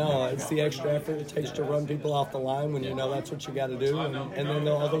 Yeah, no, it's the extra effort it takes to run people off the line when you know that's what you got to do. And then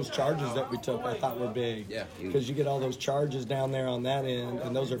all those charges that we took I thought were big. Yeah. Because you get all those charges down there on that end,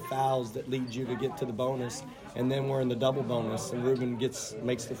 and those are fouls that lead you to get to the bonus. And then we're in the double bonus, and Ruben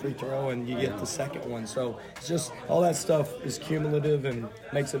makes the free throw, and you get the second one. So it's just all that stuff is cumulative and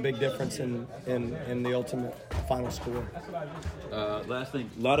makes a big difference in the ultimate final score. Last thing,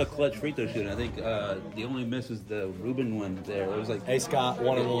 a lot of clutch free throw shooting. I think the only miss is the Ruben one there. It was like A. Scott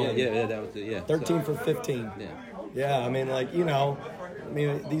 1-on-1. Yeah, that was it. Yeah, 13 for 15. Yeah. I mean, like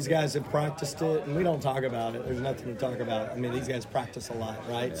these guys have practiced it, and we don't talk about it. There's nothing to talk about. I mean, these guys practice a lot,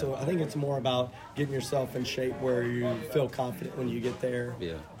 right? So I think it's more about getting yourself in shape where you feel confident when you get there,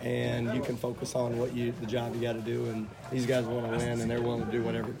 and you can focus on the job you got to do. And these guys want to win, and they're willing to do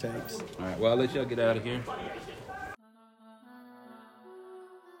whatever it takes. All right. Well, I'll let y'all get out of here.